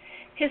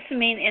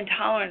 Histamine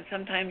intolerance,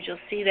 sometimes you'll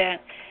see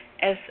that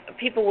as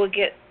people will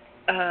get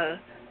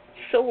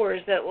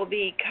sores that will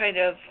be kind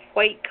of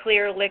white,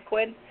 clear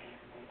liquid,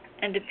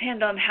 and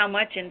depend on how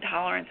much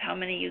intolerance, how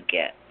many you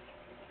get.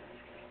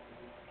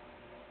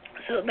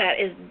 So that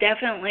is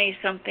definitely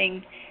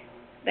something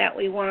that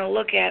we want to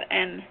look at,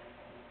 and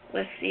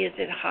let's see, is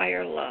it high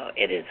or low?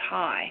 It is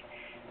high.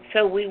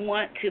 So we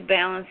want to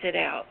balance it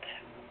out.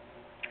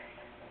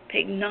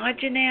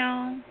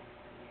 Pycnogenol,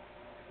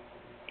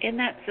 isn't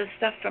that the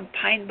stuff from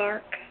pine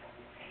bark?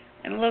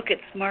 And look,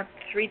 it's marked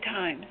 3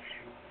 times.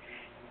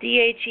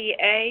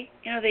 DHEA,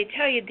 they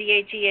tell you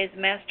DHEA is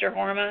master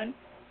hormone.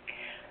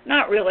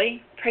 Not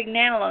really.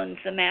 Pregnenolone is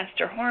the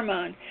master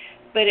hormone,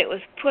 but it was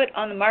put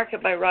on the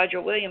market by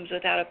Roger Williams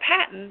without a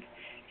patent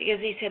because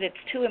he said it's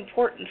too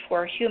important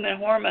for human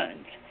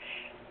hormones.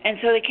 And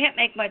so they can't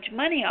make much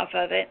money off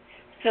of it,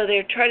 so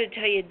they're trying to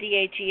tell you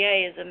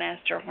DHEA is a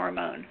master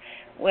hormone.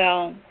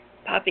 Well,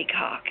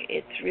 poppycock,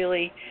 it's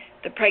really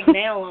the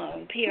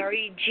pregnenolone,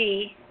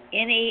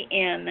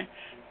 Pregnenolone.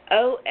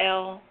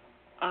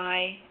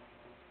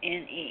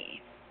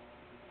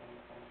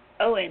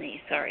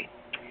 O-N-E, sorry.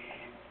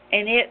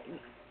 And it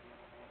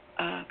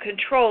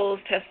controls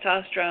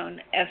testosterone,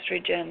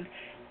 estrogen,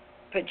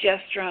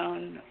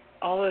 progesterone,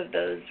 all of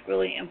those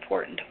really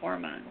important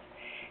hormones.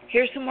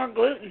 Here's some more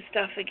gluten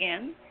stuff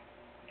again.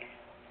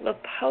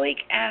 Lipoic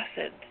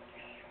acid.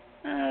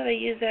 They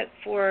use that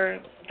for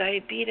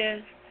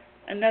diabetes,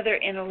 another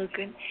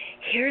interleukin.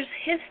 Here's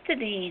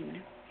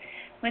histidine.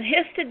 When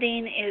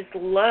histidine is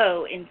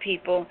low in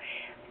people,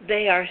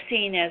 they are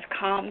seen as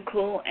calm,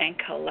 cool, and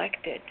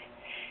collected.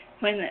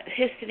 When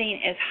histidine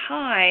is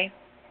high,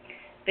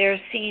 they're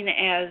seen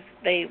as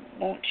they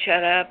won't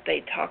shut up,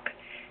 they talk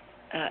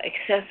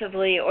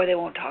excessively, or they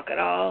won't talk at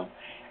all.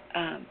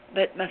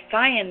 But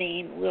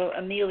methionine will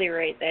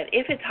ameliorate that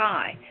if it's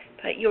high,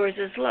 but yours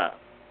is low.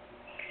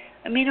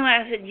 Amino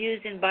acid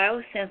used in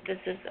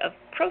biosynthesis of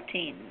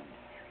proteins.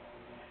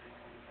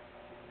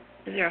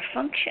 Is there a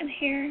function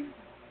here?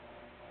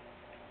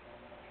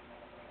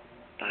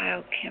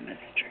 Biochemistry.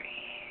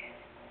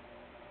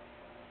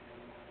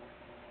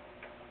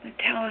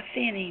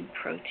 Metallothionein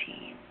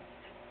protein.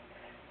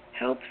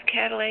 Helps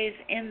catalase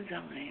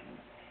enzymes.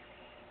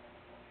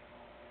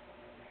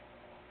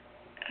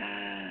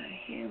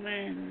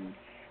 Humans.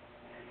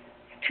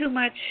 It's too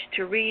much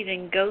to read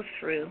and go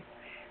through.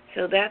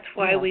 So that's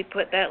why we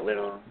put that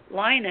little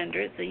line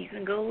under it so you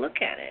can go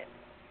look at it.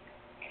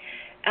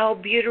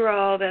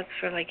 Albuterol, that's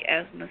for like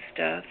asthma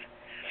stuff.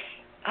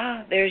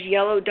 There's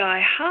yellow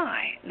dye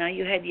high. Now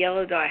you had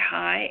yellow dye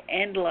high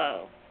and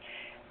low.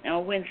 Now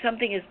when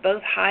something is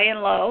both high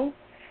and low,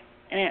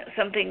 and it's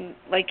something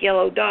like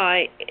yellow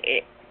dye,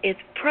 it's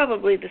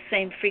probably the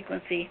same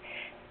frequency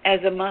as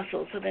a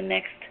muscle. So the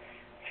next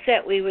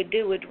set we would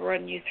do would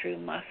run you through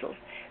muscles.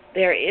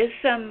 There is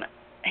some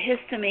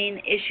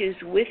histamine issues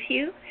with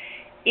you.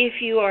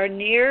 If you are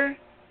near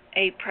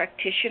a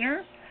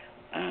practitioner,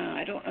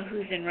 I don't know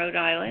who's in Rhode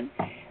Island,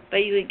 but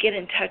you would get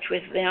in touch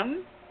with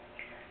them.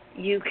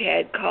 You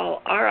could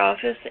call our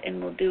office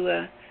and we'll do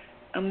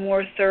a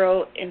more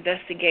thorough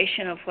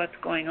investigation of what's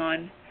going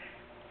on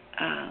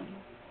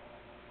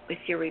with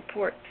your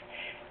reports.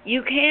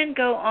 You can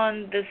go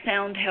on the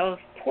Sound Health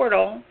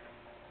portal.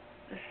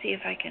 Let's see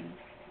if I can.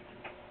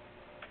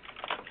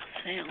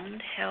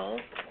 Sound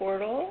Health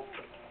portal.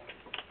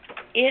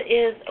 It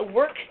is a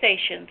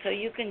workstation, so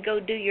you can go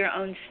do your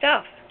own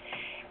stuff.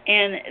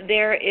 And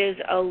there is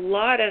a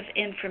lot of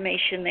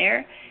information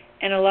there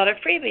and a lot of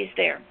freebies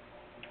there.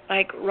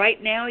 Like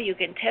right now, you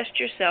can test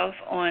yourself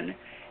on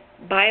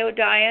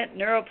biodiet,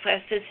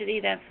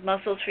 neuroplasticity, that's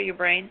muscles for your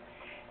brain,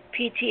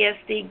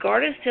 PTSD,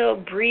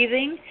 Gardasil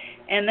breathing,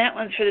 and that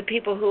one's for the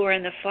people who are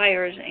in the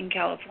fires in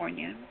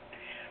California,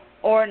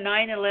 or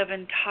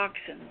 9/11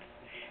 toxins.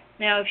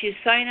 Now, if you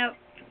sign up,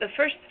 the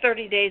first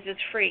 30 days is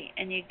free,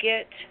 and you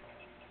get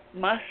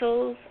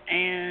muscles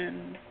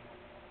and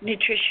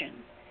nutrition.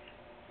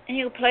 And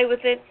you play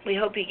with it. We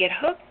hope you get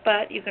hooked,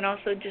 but you can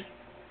also just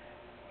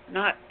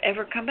not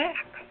ever come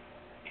back.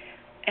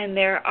 And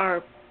there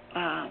are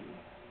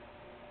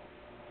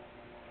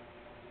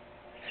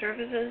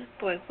services.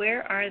 Boy,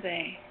 where are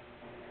they?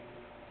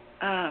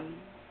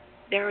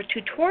 There are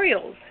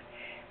tutorials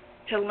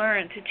to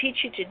learn, to teach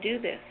you to do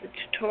this. The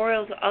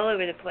tutorials all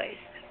over the place.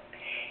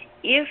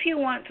 If you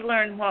want to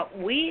learn what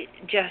we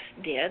just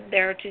did,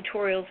 there are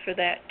tutorials for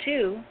that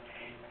too.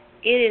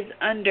 It is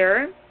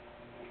under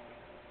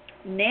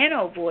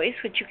Nano Voice,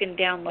 which you can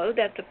download.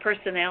 That's a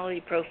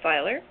personality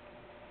profiler.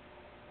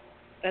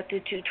 But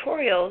the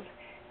tutorials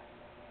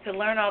to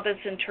learn all this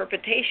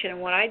interpretation,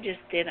 what I just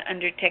did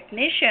under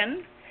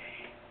Technician,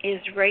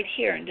 is right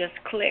here, and just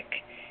click.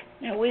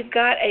 Now we've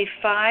got a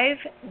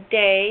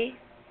 5-day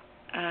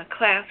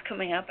class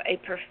coming up, a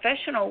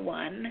professional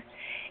one,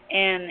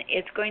 and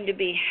it's going to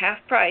be half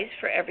price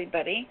for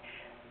everybody.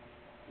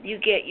 You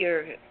get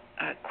your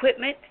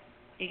equipment,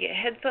 you get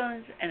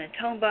headphones and a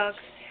tone box,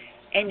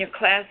 and your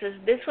classes.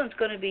 This one's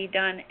going to be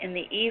done in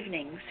the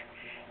evenings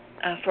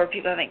for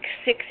people, I think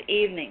 6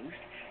 evenings.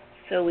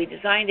 So we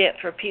designed it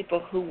for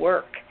people who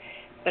work.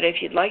 But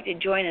if you'd like to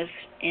join us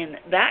in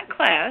that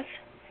class,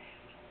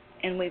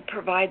 and we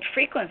provide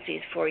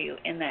frequencies for you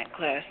in that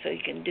class so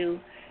you can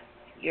do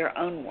your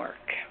own work.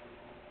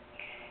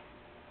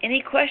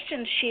 Any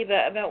questions,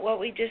 Sheba, about what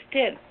we just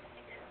did?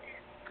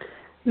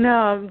 No,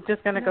 I'm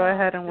just going to go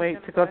ahead and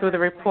wait to go through the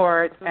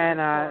report and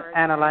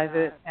analyze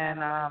it. And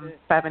if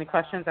I have any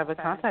questions, I would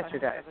contact you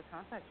guys.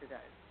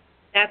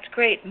 That's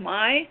great.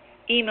 My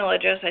email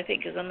address, I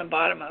think, is on the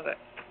bottom of it.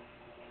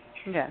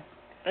 Yes.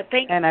 But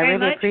thank you and I very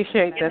really much.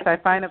 appreciate this. I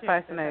find it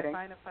fascinating.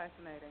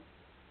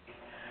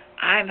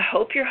 I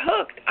hope you're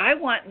hooked. I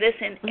want this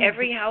in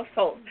every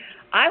household.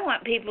 I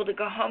want people to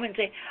go home and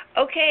say,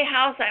 okay,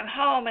 house, I'm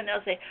home. And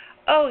they'll say,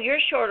 oh, you're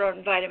short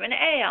on vitamin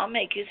A. I'll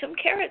make you some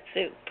carrot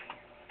soup.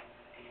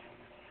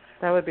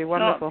 That would be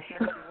wonderful.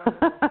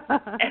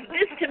 And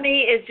this, to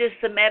me, is just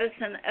the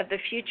medicine of the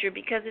future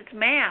because it's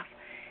math.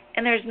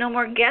 And there's no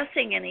more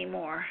guessing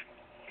anymore.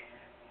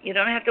 You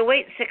don't have to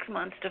wait 6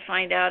 months to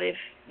find out if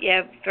you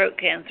have throat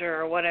cancer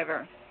or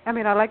whatever. I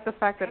mean, I like the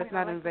fact that it's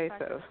not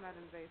invasive.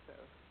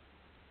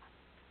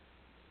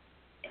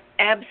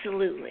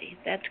 Absolutely.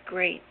 That's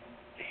great.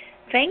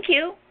 Thank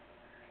you.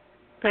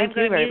 Thank I'm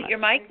going you to very mute much. your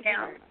mic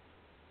now.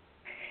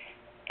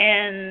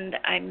 And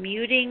I'm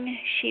muting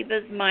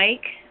Sheba's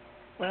mic.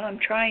 Well, I'm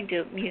trying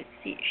to mute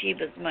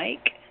Sheba's mic.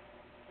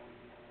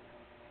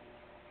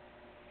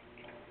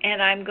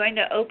 And I'm going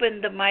to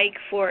open the mic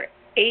for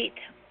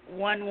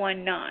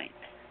 8119.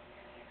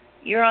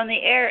 You're on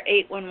the air,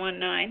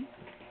 8119.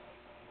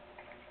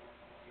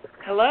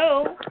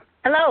 Hello?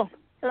 Hello.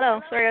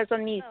 Sorry, I was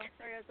on mute.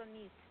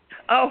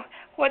 Oh,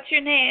 what's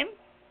your name?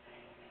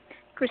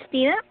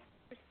 Christina.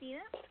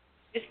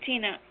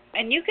 Christina.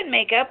 And you can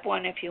make up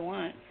one if you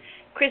want.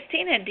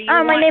 Christina, do you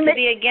my want name to is,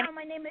 be a guinea?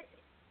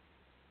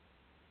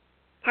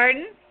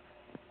 Pardon?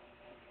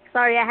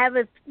 Sorry, I have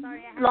a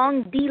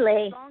long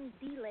delay.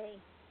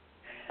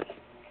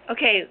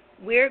 Okay,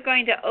 we're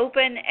going to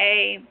open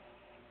a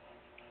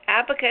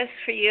abacus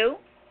for you,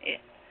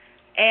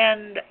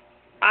 and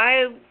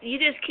you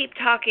just keep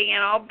talking,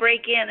 and I'll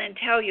break in and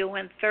tell you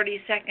when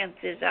 30 seconds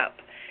is up.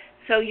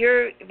 So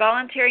you're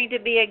volunteering to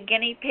be a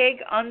guinea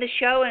pig on the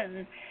show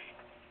and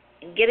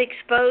get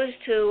exposed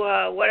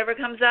to whatever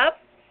comes up?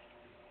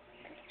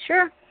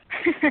 Sure.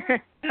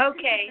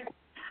 Okay.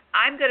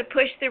 I'm going to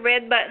push the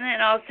red button,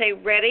 and I'll say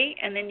ready,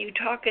 and then you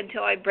talk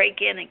until I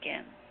break in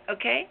again,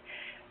 okay?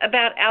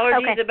 About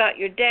allergies, Okay. about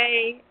your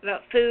day,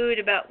 about food,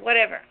 about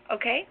whatever,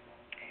 okay?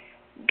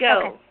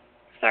 Go. Okay.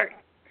 Start.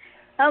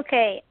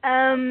 Okay.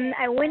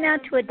 I went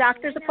out to a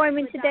doctor's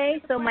appointment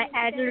today, so my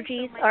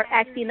allergies are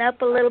acting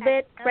up a little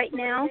bit right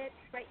now.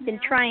 Been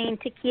trying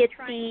to get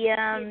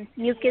the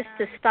mucus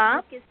to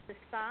stop.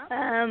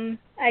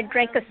 I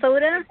drank a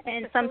soda,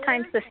 and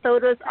sometimes the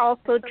sodas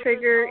also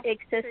trigger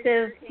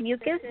excessive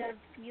mucus.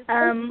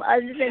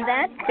 Other than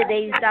that,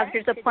 today's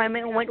doctor's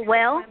appointment went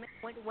well.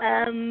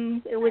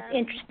 It was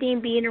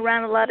interesting being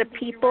around a lot of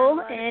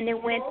people, and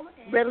it went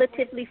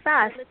relatively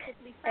fast.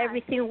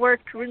 Everything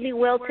worked really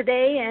well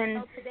today,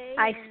 and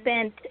I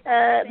spent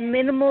a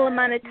minimal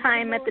amount of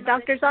time at the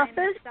doctor's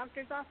office,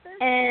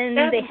 and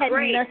they had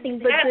nothing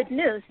but good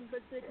news.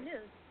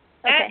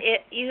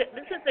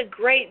 This is a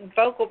great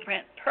vocal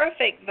print,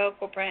 perfect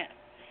vocal print.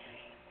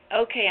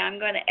 Okay, I'm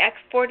going to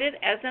export it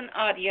as an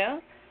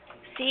audio.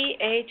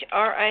 Christina. Is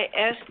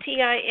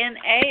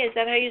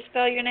that how you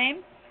spell your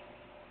name?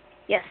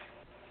 Yes.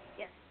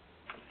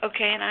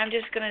 Okay, and I'm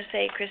just going to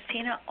say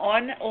Christina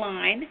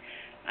online.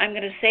 I'm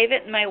going to save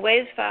it in my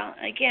Waves file.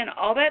 Again,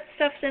 all that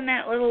stuff's in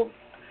that little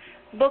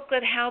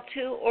booklet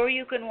how-to, or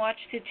you can watch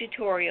the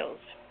tutorials.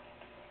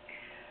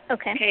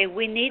 Okay,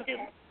 we need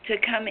to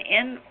come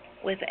in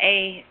with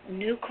a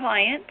new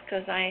client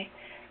because I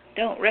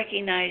don't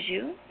recognize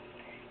you.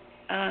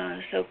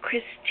 So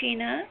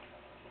Christina,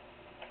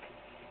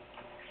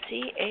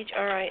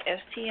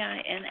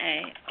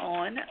 Christina,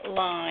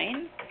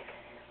 online,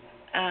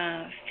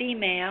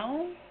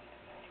 female,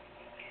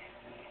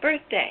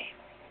 birthday.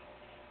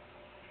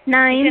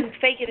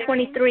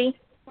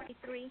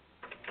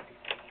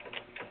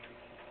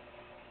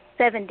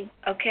 9/23/70.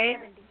 Okay.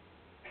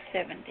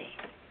 70.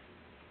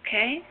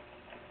 Okay.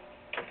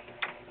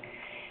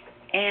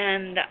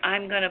 And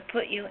I'm going to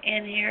put you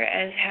in here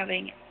as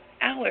having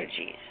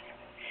allergies.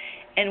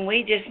 And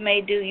we just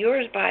may do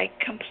yours by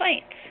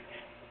complaints.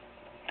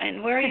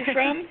 And where are you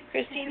from,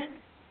 Christina?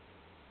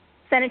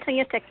 San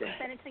Antonio, Texas.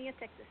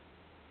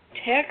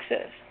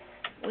 Texas.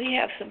 We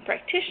have some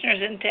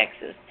practitioners in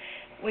Texas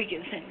we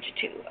can send you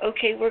to.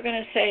 Okay, we're going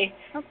to say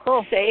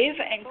save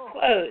and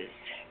close.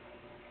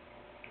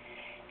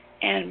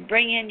 And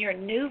bring in your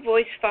new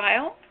voice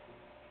file.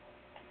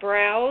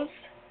 Browse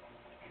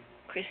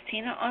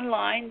Christina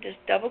online. Just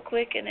double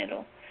click and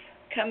it'll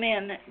come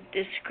in.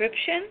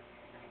 Description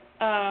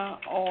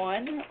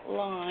online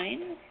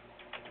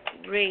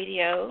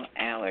radio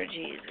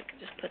allergies. We can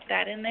just put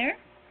that in there.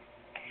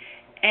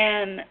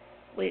 And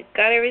we've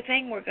got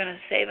everything. We're going to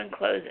save and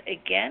close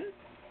again.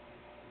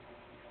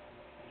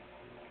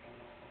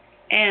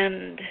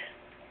 And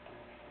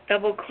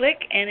double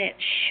click, and it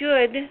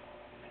should,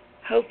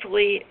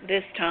 hopefully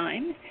this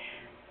time,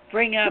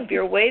 bring up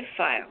your WAV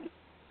file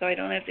so I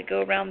don't have to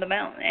go around the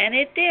mountain. And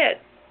it did.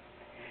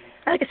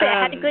 Like I said,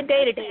 I had a good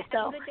day today,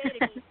 so.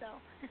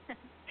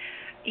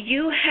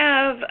 You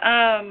have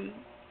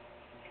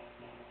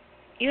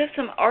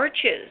some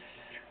arches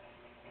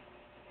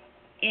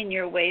in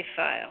your WAV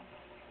file.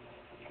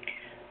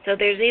 So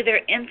there's either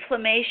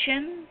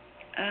inflammation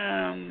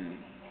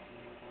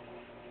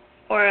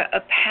or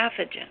a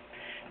pathogen.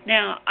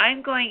 Now,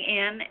 I'm going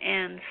in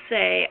and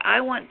say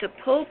I want to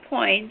pull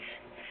points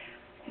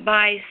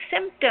by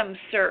symptom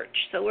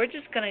search. So we're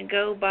just going to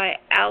go by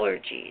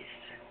allergies.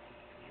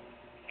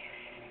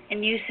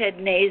 And you said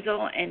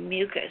nasal and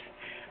mucus.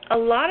 A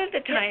lot of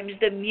the times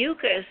the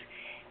mucus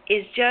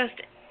is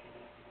just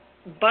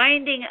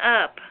binding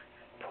up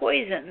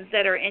poisons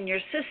that are in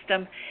your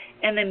system,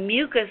 and the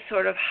mucus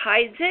sort of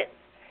hides it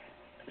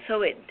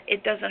so it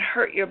doesn't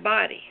hurt your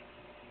body.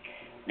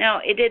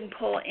 Now, it didn't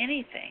pull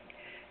anything.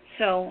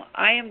 So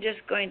I am just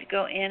going to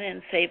go in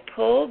and say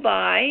pull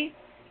by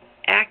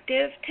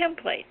active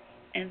template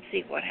and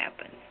see what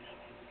happens.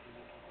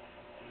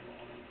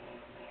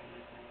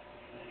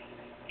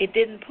 It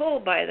didn't pull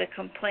by the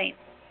complaint,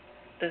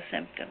 the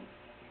symptom.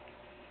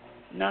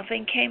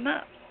 Nothing came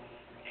up.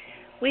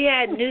 We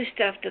add new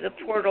stuff to the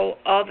portal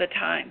all the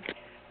time,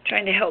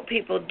 trying to help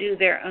people do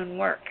their own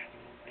work.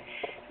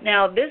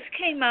 Now, this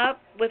came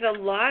up with a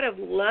lot of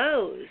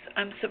lows.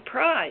 I'm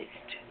surprised.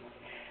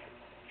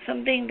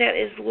 Something that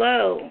is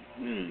low.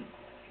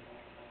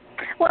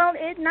 Well,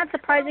 it's not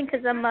surprising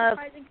because I'm a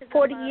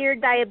 40-year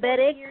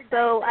diabetic,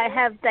 so I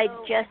have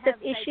digestive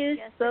issues,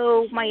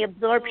 so my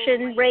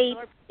absorption rate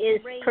is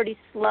pretty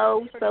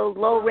slow, so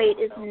low rate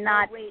is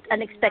not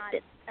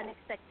unexpected.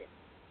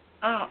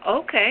 Oh,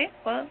 okay.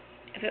 Well,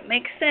 if it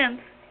makes sense,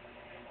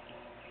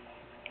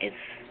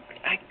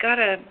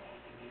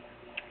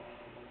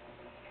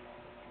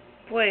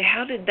 boy,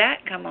 how did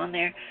that come on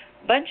there?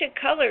 Bunch of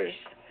colors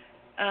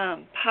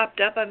popped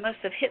up. I must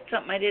have hit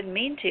something I didn't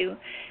mean to.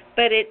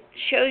 But it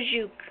shows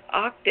you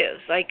octaves,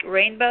 like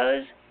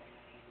rainbows.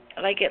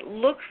 Like it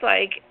looks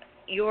like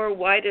your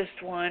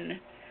widest one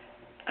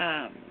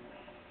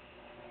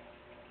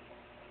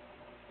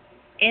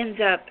ends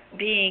up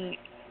being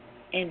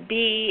in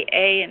B,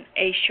 A, and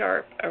A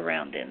sharp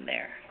around in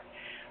there.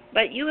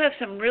 But you have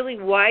some really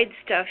wide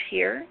stuff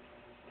here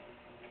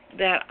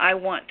that I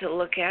want to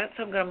look at,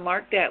 so I'm going to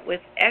mark that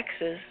with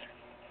X's,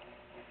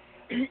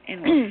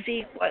 and we'll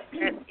see what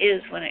that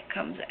is when it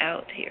comes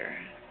out here.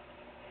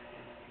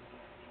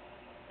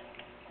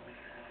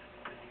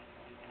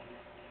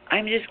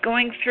 I'm just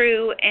going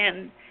through,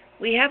 and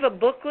we have a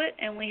booklet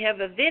and we have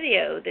a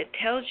video that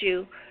tells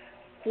you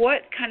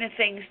what kind of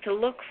things to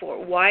look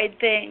for. Wide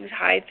things,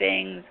 high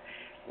things,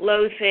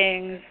 low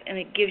things, and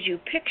it gives you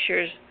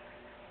pictures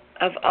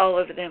of all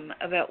of them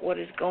about what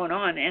is going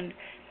on. And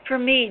for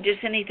me,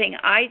 just anything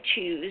I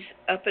choose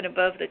up and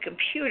above the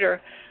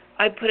computer,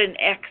 I put an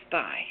X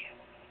by.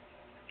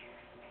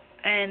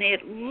 And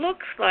it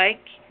looks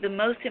like the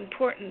most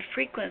important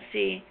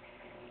frequency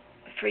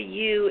for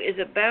you is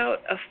about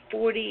a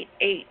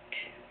 48.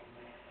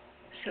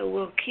 So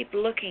we'll keep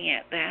looking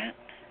at that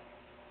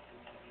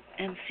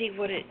and see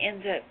what it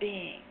ends up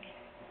being.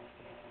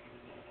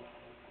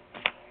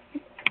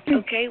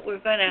 Okay,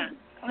 I'm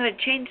gonna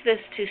change this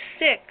to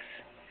 6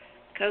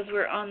 because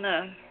we're on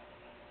the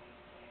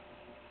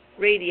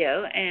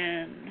radio,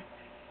 and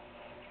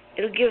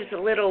it'll give us a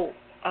little,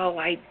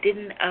 I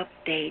didn't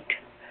update.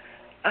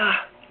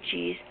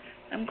 Geez.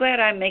 I'm glad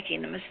I'm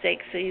making the mistake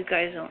so you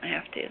guys don't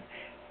have to.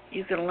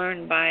 You can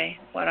learn by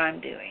what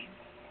I'm doing.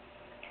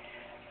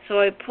 So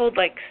I pulled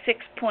like 6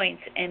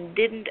 points and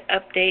didn't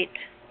update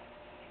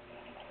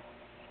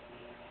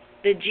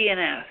the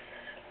GNS.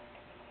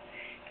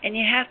 And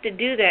you have to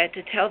do that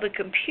to tell the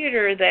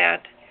computer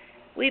that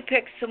we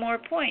picked some more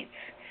points.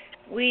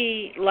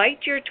 We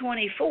liked your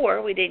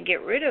 24. We didn't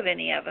get rid of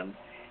any of them,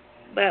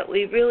 but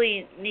we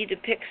really need to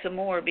pick some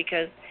more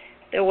because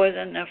there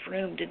wasn't enough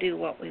room to do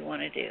what we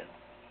want to do.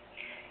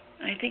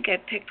 I think I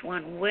picked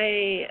one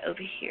way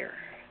over here.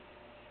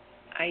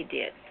 I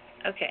did.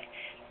 Okay.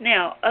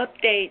 Now,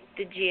 update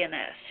the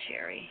GNS,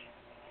 Sherry.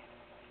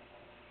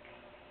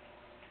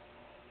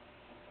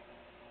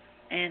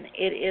 And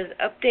it is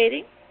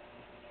updating.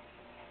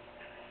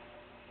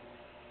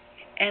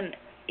 And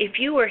if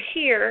you were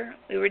here,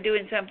 we were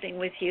doing something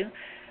with you,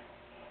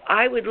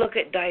 I would look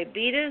at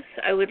diabetes,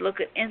 I would look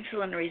at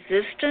insulin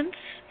resistance,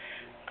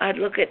 I'd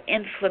look at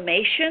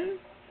inflammation.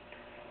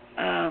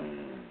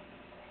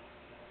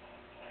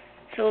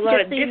 So a lot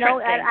of different things.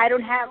 I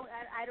don't have.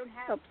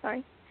 Oh,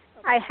 sorry.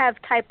 I have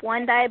type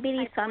 1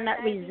 diabetes, so I'm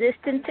not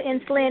resistant to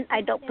insulin.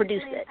 I don't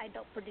produce it.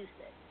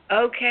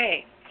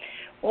 Okay.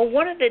 Well,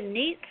 one of the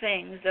neat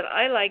things that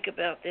I like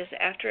about this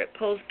after it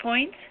pulls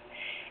points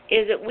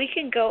is that we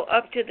can go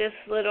up to this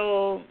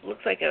little,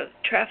 looks like a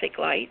traffic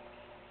light,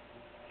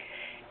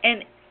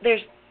 and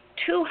there's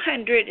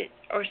 200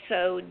 or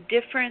so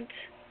different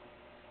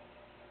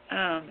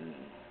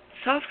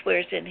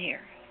softwares in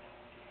here.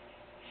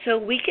 So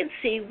we can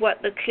see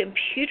what the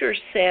computer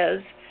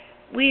says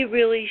we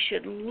really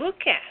should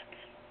look at.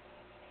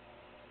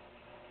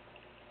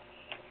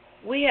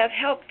 We have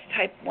helped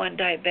type 1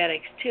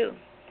 diabetics too.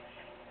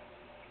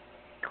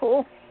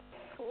 Cool.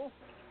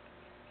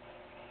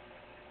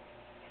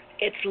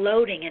 It's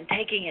loading and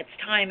taking its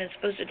time. It's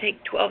supposed to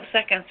take 12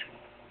 seconds.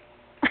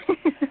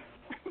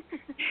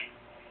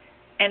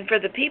 And for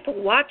the people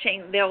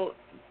watching, they'll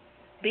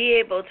be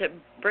able to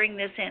bring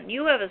this in.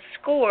 You have a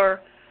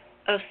score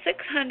of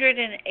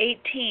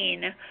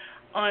 618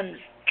 on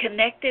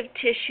connective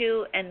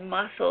tissue and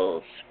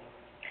muscles.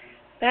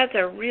 That's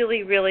a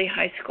really, really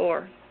high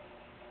score.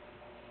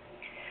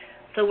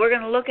 So we're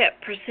going to look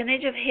at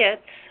percentage of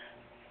hits,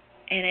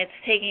 and it's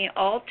taking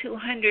all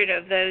 200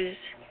 of those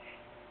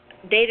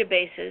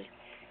databases,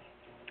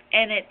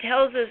 and it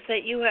tells us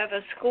that you have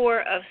a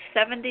score of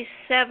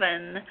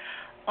 77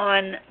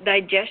 on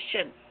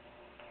digestion.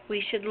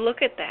 We should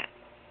look at that.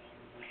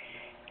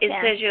 It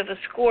says you have a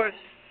score of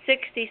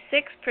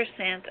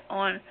 66%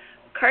 on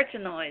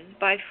carotenoids,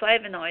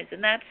 biflavonoids,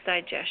 and that's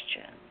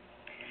digestion.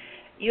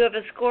 You have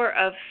a score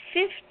of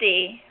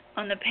 50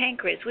 on the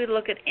pancreas. We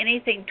look at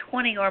anything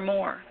 20 or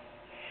more.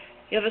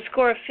 You have a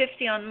score of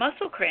 50 on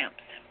muscle cramps.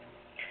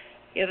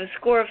 You have a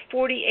score of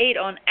 48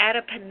 on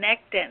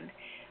adiponectin.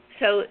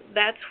 So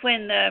that's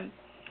when the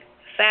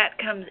fat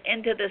comes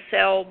into the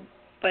cell,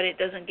 but it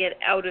doesn't get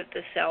out of the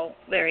cell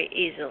very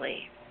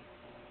easily.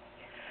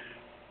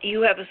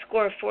 You have a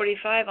score of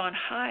 45 on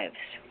hives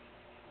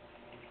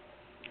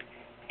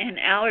and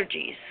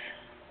allergies.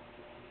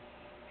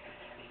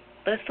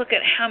 Let's look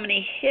at how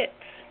many hits.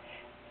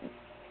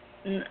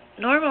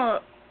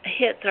 Normal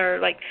hits are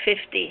like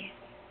 50.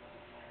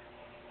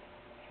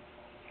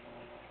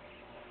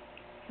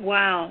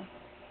 Wow.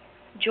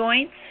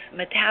 Joints,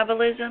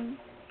 metabolism,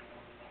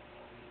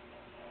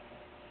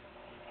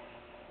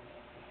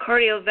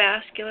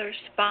 cardiovascular,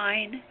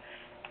 spine.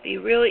 Be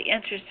really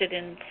interested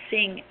in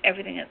seeing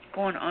everything that's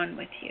going on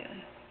with you.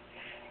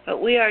 But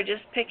we are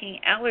just picking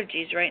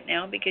allergies right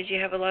now because you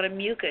have a lot of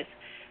mucus.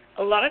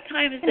 A lot of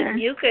times the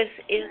mucus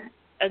is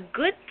a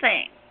good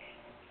thing.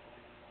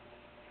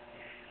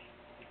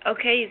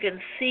 Okay, you can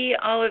see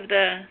all of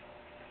the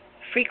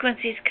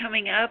frequencies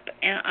coming up,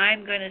 and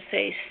I'm going to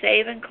say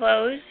save and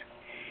close,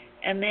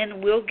 and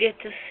then we'll get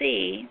to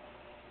see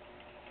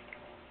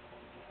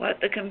what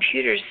the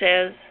computer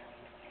says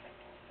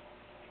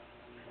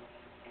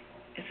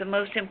is the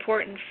most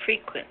important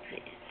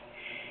frequencies.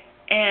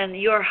 And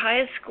your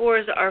highest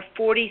scores are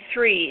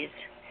 43s,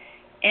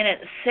 and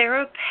it's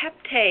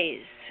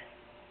serapeptase.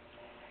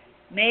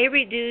 May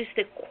reduce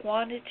the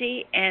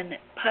quantity and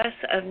pus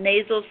of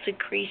nasal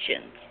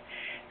secretions.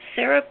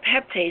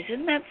 Serapeptase,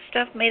 isn't that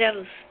stuff made out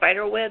of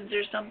spider webs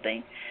or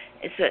something?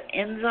 It's an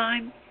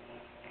enzyme.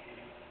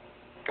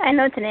 I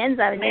know it's an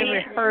enzyme. I've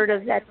never heard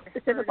of that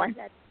specific one.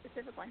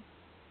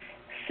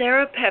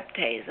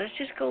 Serapeptase. Let's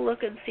just go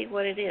look and see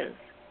what it is.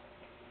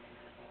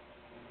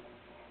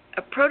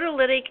 A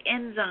proteolytic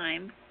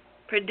enzyme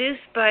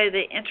produced by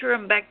the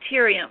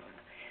Enterobacterium.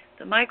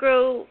 The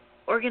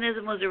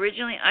microorganism was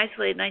originally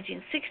isolated in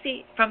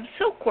 1960 from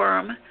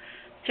silkworm.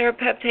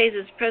 Serapeptase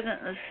is present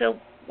in the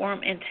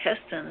silkworm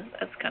intestines.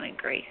 That's kind of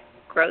great.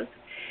 Gross.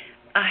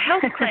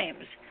 Health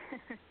claims.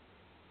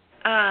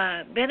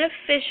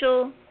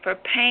 Beneficial for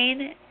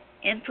pain,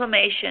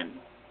 inflammation.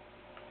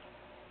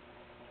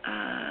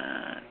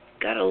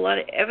 Got a lot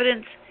of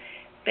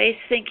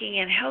evidence-based thinking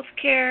in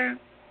healthcare.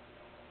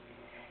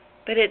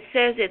 But it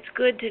says it's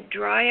good to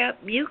dry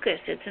up mucus.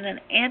 It's an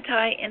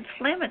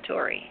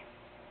anti-inflammatory.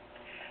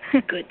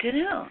 Good to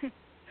know.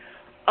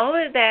 All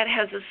of that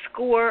has a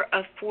score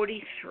of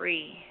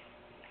 43.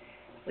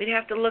 We'd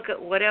have to look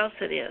at what else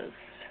it is.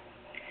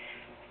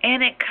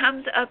 And it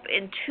comes up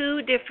in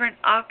 2 different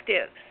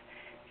octaves.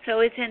 So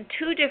it's in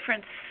 2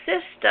 different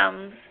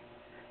systems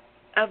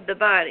of the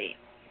body.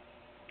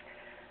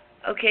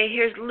 Okay,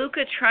 here's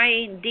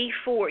leukotriene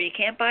D4. You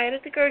can't buy it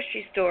at the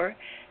grocery store.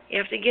 You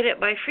have to get it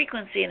by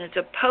frequency, and it's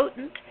a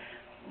potent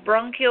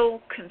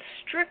bronchial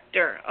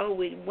constrictor. Oh,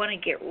 we want to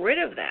get rid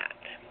of that.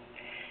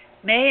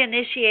 May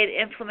initiate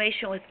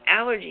inflammation with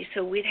allergy,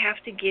 so we'd have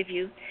to give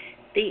you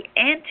the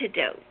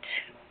antidote.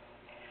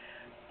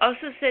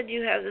 Also said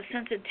you have the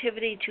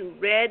sensitivity to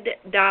red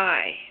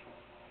dye.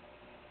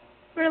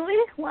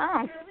 Really?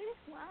 Wow.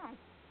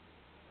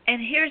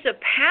 And here's a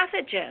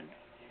pathogen.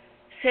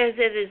 Says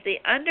it is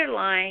the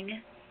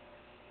underlying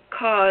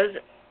cause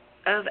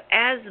of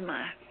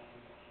asthma.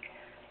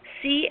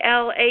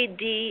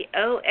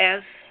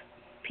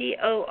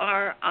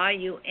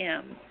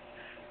 Cladosporium.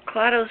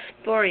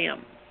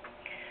 Cladosporium.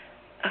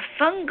 A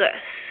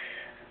fungus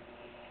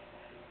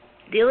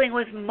dealing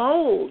with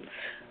molds.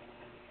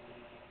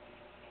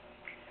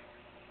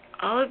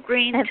 Olive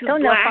green to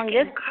black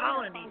in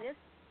colonies.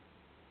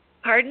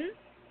 Pardon?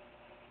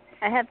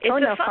 I have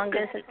toenail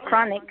fungus. It's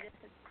chronic.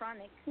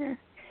 Yeah.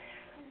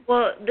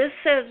 Well, this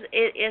says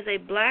it is a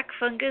black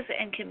fungus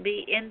and can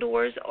be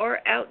indoors or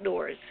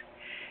outdoors.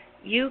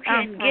 You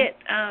can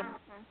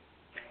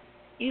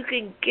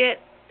get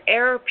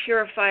air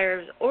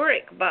purifiers,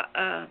 Auric,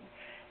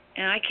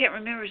 and I can't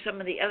remember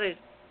some of the others,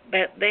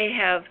 but they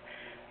have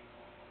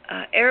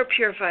air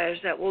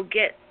purifiers that will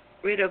get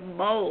rid of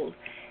mold,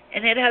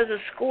 and it has a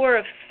score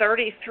of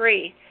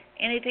 33.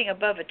 Anything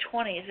above a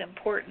 20 is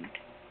important.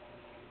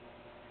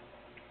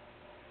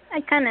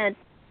 I kind of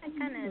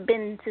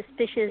been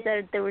suspicious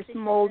that there was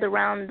mold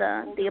around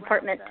the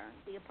apartment.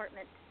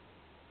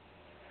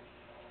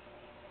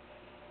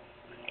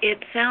 It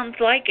sounds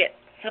like it.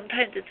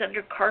 Sometimes it's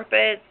under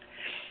carpet,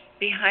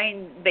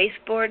 behind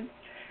baseboard. It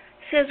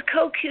says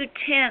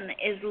CoQ10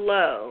 is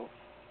low.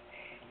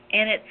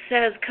 And it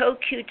says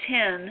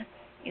CoQ10,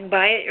 you can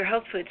buy it at your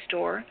health food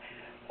store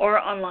or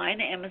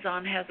online.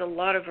 Amazon has a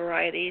lot of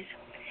varieties.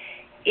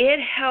 It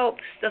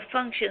helps the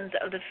functions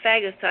of the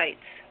phagocytes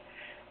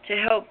to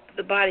help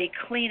the body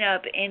clean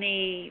up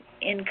any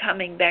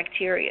incoming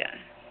bacteria.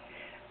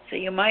 So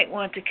you might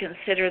want to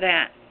consider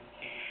that.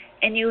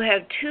 And you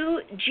have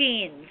 2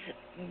 genes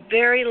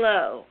very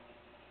low.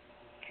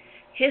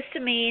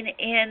 Histamine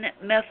in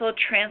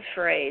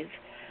methyltransferase,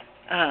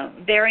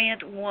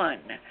 variant 1.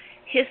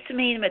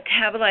 Histamine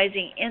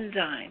metabolizing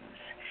enzymes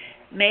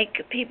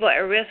make people at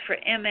risk for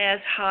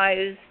MS,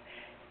 hives,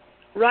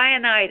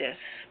 rhinitis,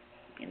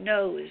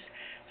 nose.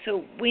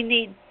 So we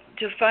need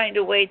to find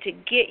a way to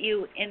get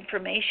you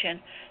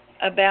information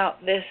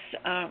about this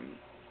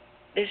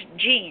this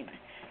gene.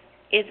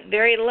 it's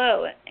very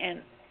low,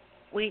 and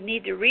we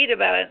need to read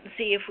about it and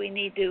see if we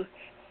need to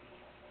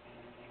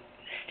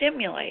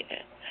stimulate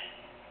it.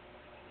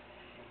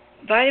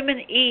 Vitamin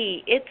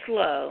E, it's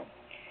low,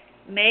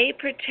 may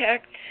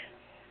protect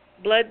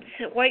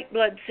white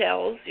blood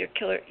cells, your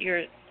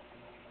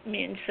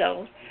immune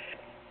cells,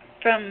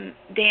 from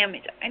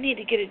damage. I need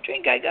to get a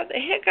drink. I got the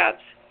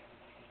hiccups.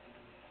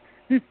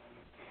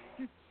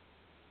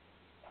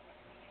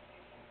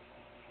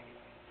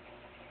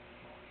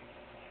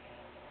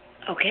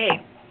 Okay,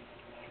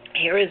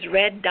 here is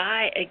red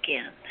dye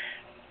again.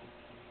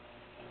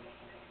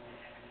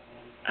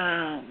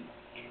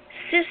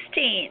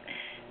 Cysteine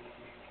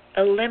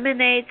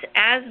eliminates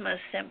asthma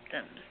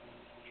symptoms.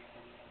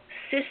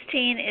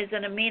 Cysteine is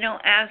an amino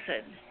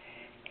acid,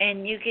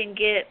 and you can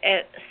get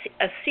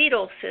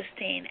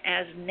acetylcysteine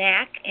as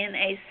NAC,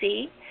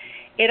 N-A-C.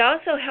 It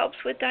also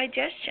helps with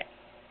digestion.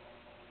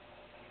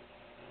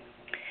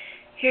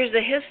 Here's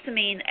the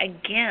histamine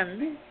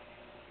again.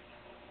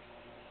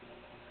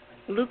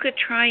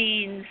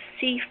 Leukotriene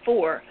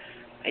C4.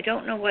 I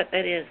don't know what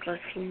that is.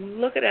 Let's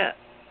look it up.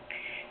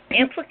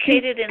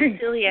 Implicated in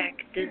celiac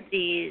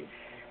disease.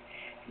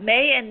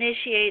 May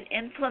initiate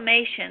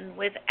inflammation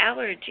with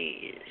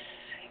allergies.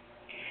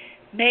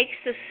 Makes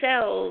the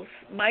cells,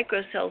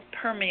 microcells,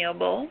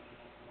 permeable.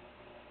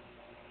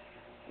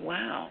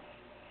 Wow.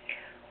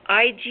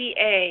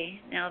 IgA,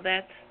 now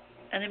that's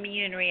an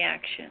immune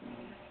reaction.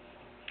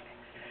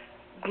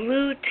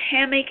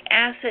 Glutamic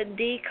acid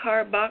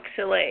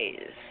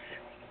decarboxylase.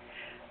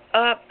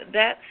 Up,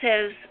 that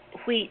says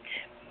wheat.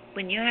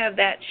 When you have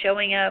that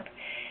showing up,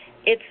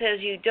 it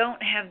says you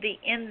don't have the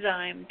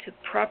enzyme to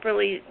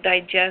properly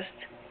digest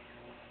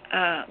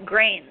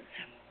grains.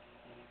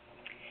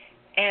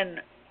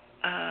 And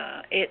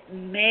it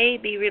may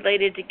be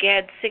related to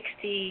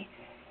GAD67,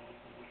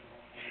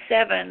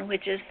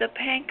 which is the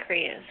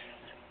pancreas.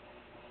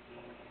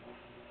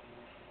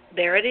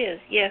 There it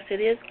is. Yes,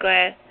 it is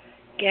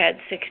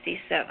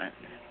GAD67.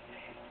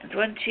 It's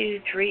 1,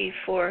 2, 3,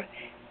 4.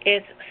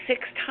 It's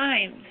 6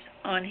 times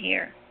on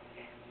here.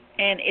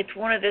 And it's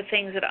one of the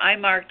things that I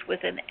marked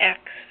with an X.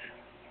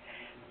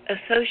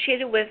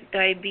 Associated with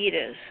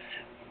diabetes.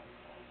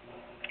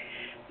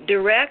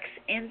 Directs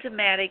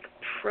enzymatic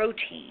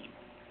protein.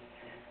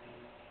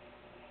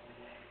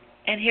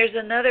 And here's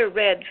another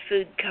red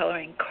food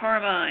coloring,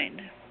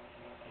 carmine.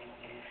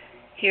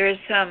 Here's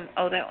some,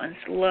 that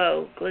one's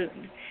low,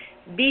 gluten.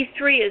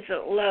 B3 is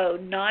low,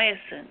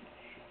 niacin.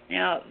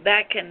 Now,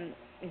 that can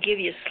give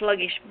you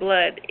sluggish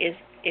blood if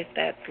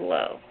that's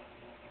low.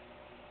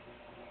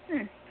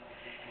 I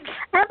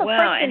have a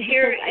question and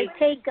here I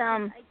take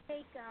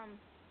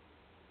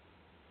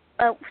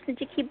since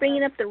you keep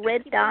bringing up the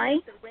red dye,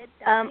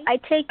 I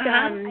take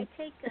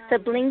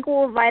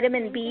sublingual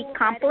vitamin B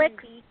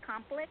complex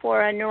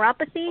for a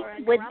neuropathy.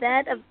 Would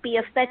that be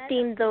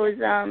affecting those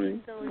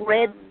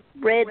red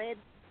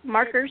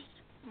markers?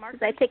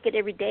 Because I take it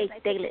every day,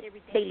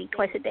 daily,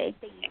 twice a day.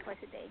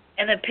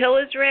 And the pill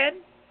is red?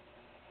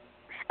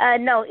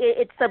 No,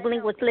 it's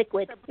sublingual. It's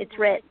liquid. It's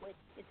red.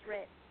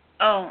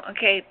 Oh,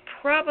 okay.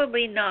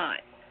 Probably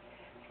not.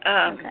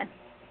 Okay.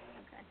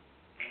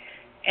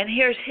 And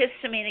here's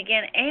histamine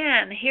again.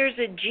 And here's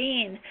a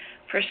gene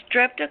for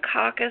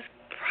Streptococcus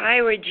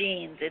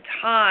pyogenes. It's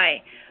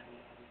high.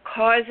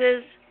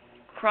 Causes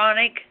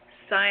chronic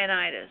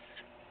sinusitis.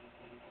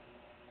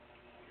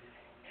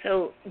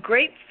 So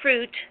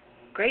grapefruit,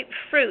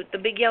 the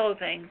big yellow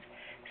things,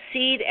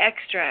 seed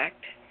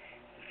extract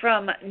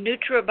from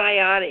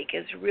Nutrabiotic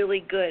is really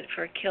good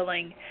for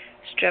killing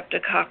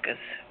Streptococcus.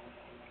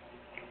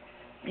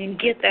 You can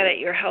get that at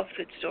your health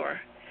food store.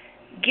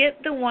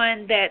 Get the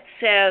one that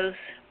says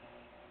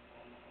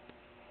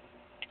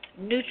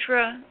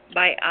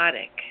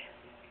Nutrabiotic.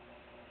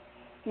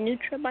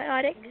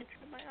 Nutrabiotic?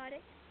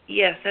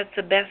 Yes, that's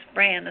the best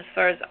brand as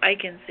far as I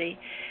can see.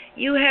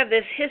 You have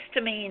this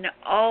histamine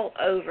all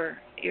over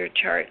your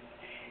chart.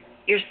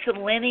 Your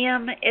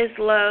selenium is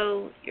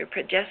low. Your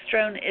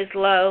progesterone is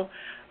low.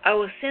 I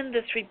will send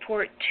this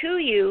report to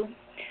you.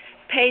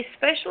 Pay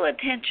special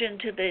attention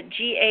to the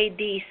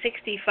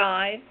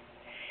GAD65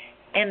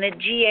 and the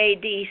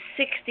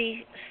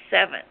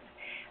GAD67.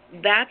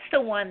 That's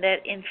the one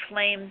that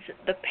inflames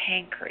the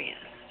pancreas.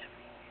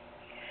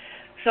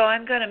 So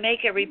I'm going to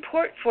make a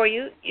report for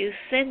you. You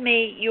send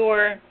me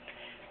your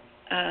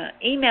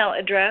email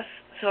address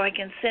so I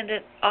can send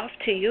it off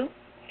to you.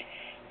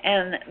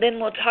 And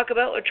then we'll try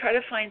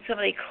to find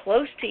somebody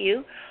close to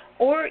you.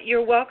 Or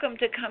you're welcome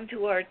to come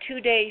to our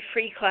 2-day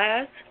free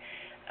class.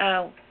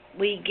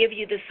 We give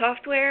you the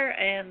software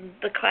and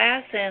the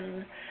class,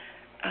 and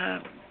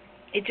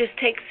it just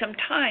takes some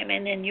time,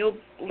 and then you'll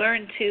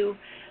learn to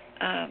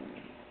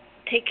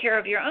take care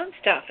of your own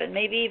stuff and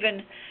maybe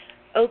even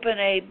open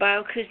a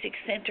bioacoustic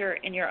center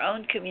in your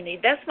own community.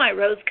 That's my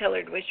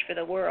rose-colored wish for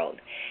the world,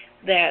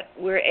 that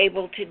we're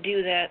able to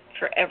do that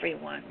for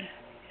everyone.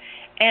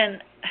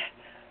 And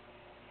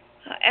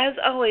as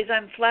always,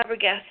 I'm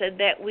flabbergasted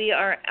that we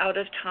are out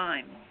of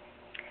time.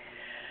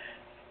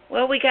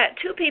 Well, we got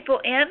 2 people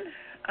in.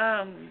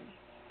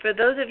 for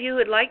those of you who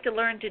would like to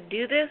learn to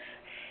do this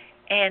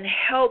and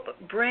help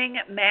bring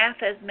math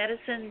as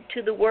medicine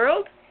to the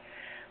world,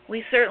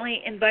 we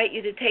certainly invite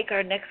you to take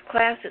our next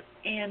class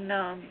in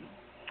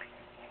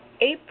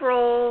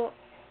April.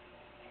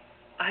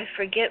 I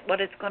forget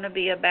what it's going to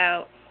be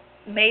about.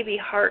 Maybe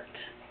heart,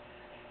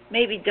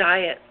 maybe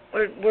diet.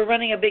 We're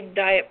running a big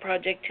diet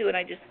project too, and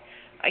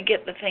I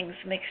get the things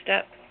mixed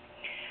up.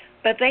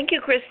 But thank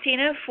you,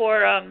 Christina,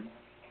 for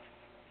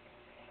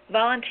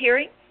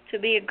volunteering to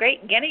be a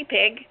great guinea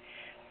pig.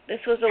 This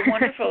was a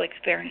wonderful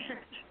experience.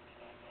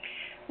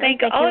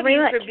 Thank all of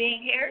you for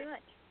being here.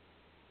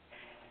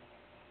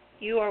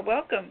 You are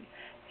welcome.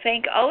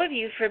 Thank all of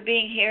you for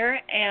being here,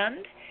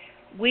 and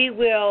we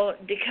will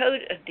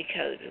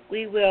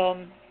we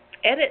will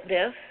edit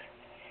this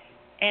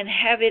and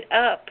have it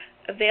up,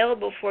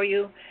 available for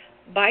you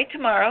by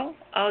tomorrow.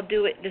 I'll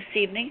do it this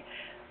evening.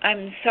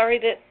 I'm sorry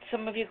that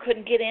some of you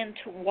couldn't get in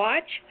to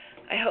watch.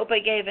 I hope I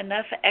gave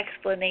enough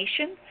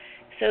explanation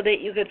so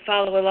that you could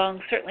follow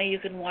along. Certainly you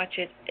can watch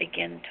it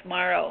again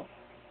tomorrow.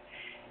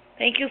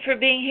 Thank you for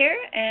being here,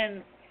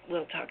 and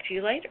we'll talk to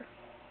you later.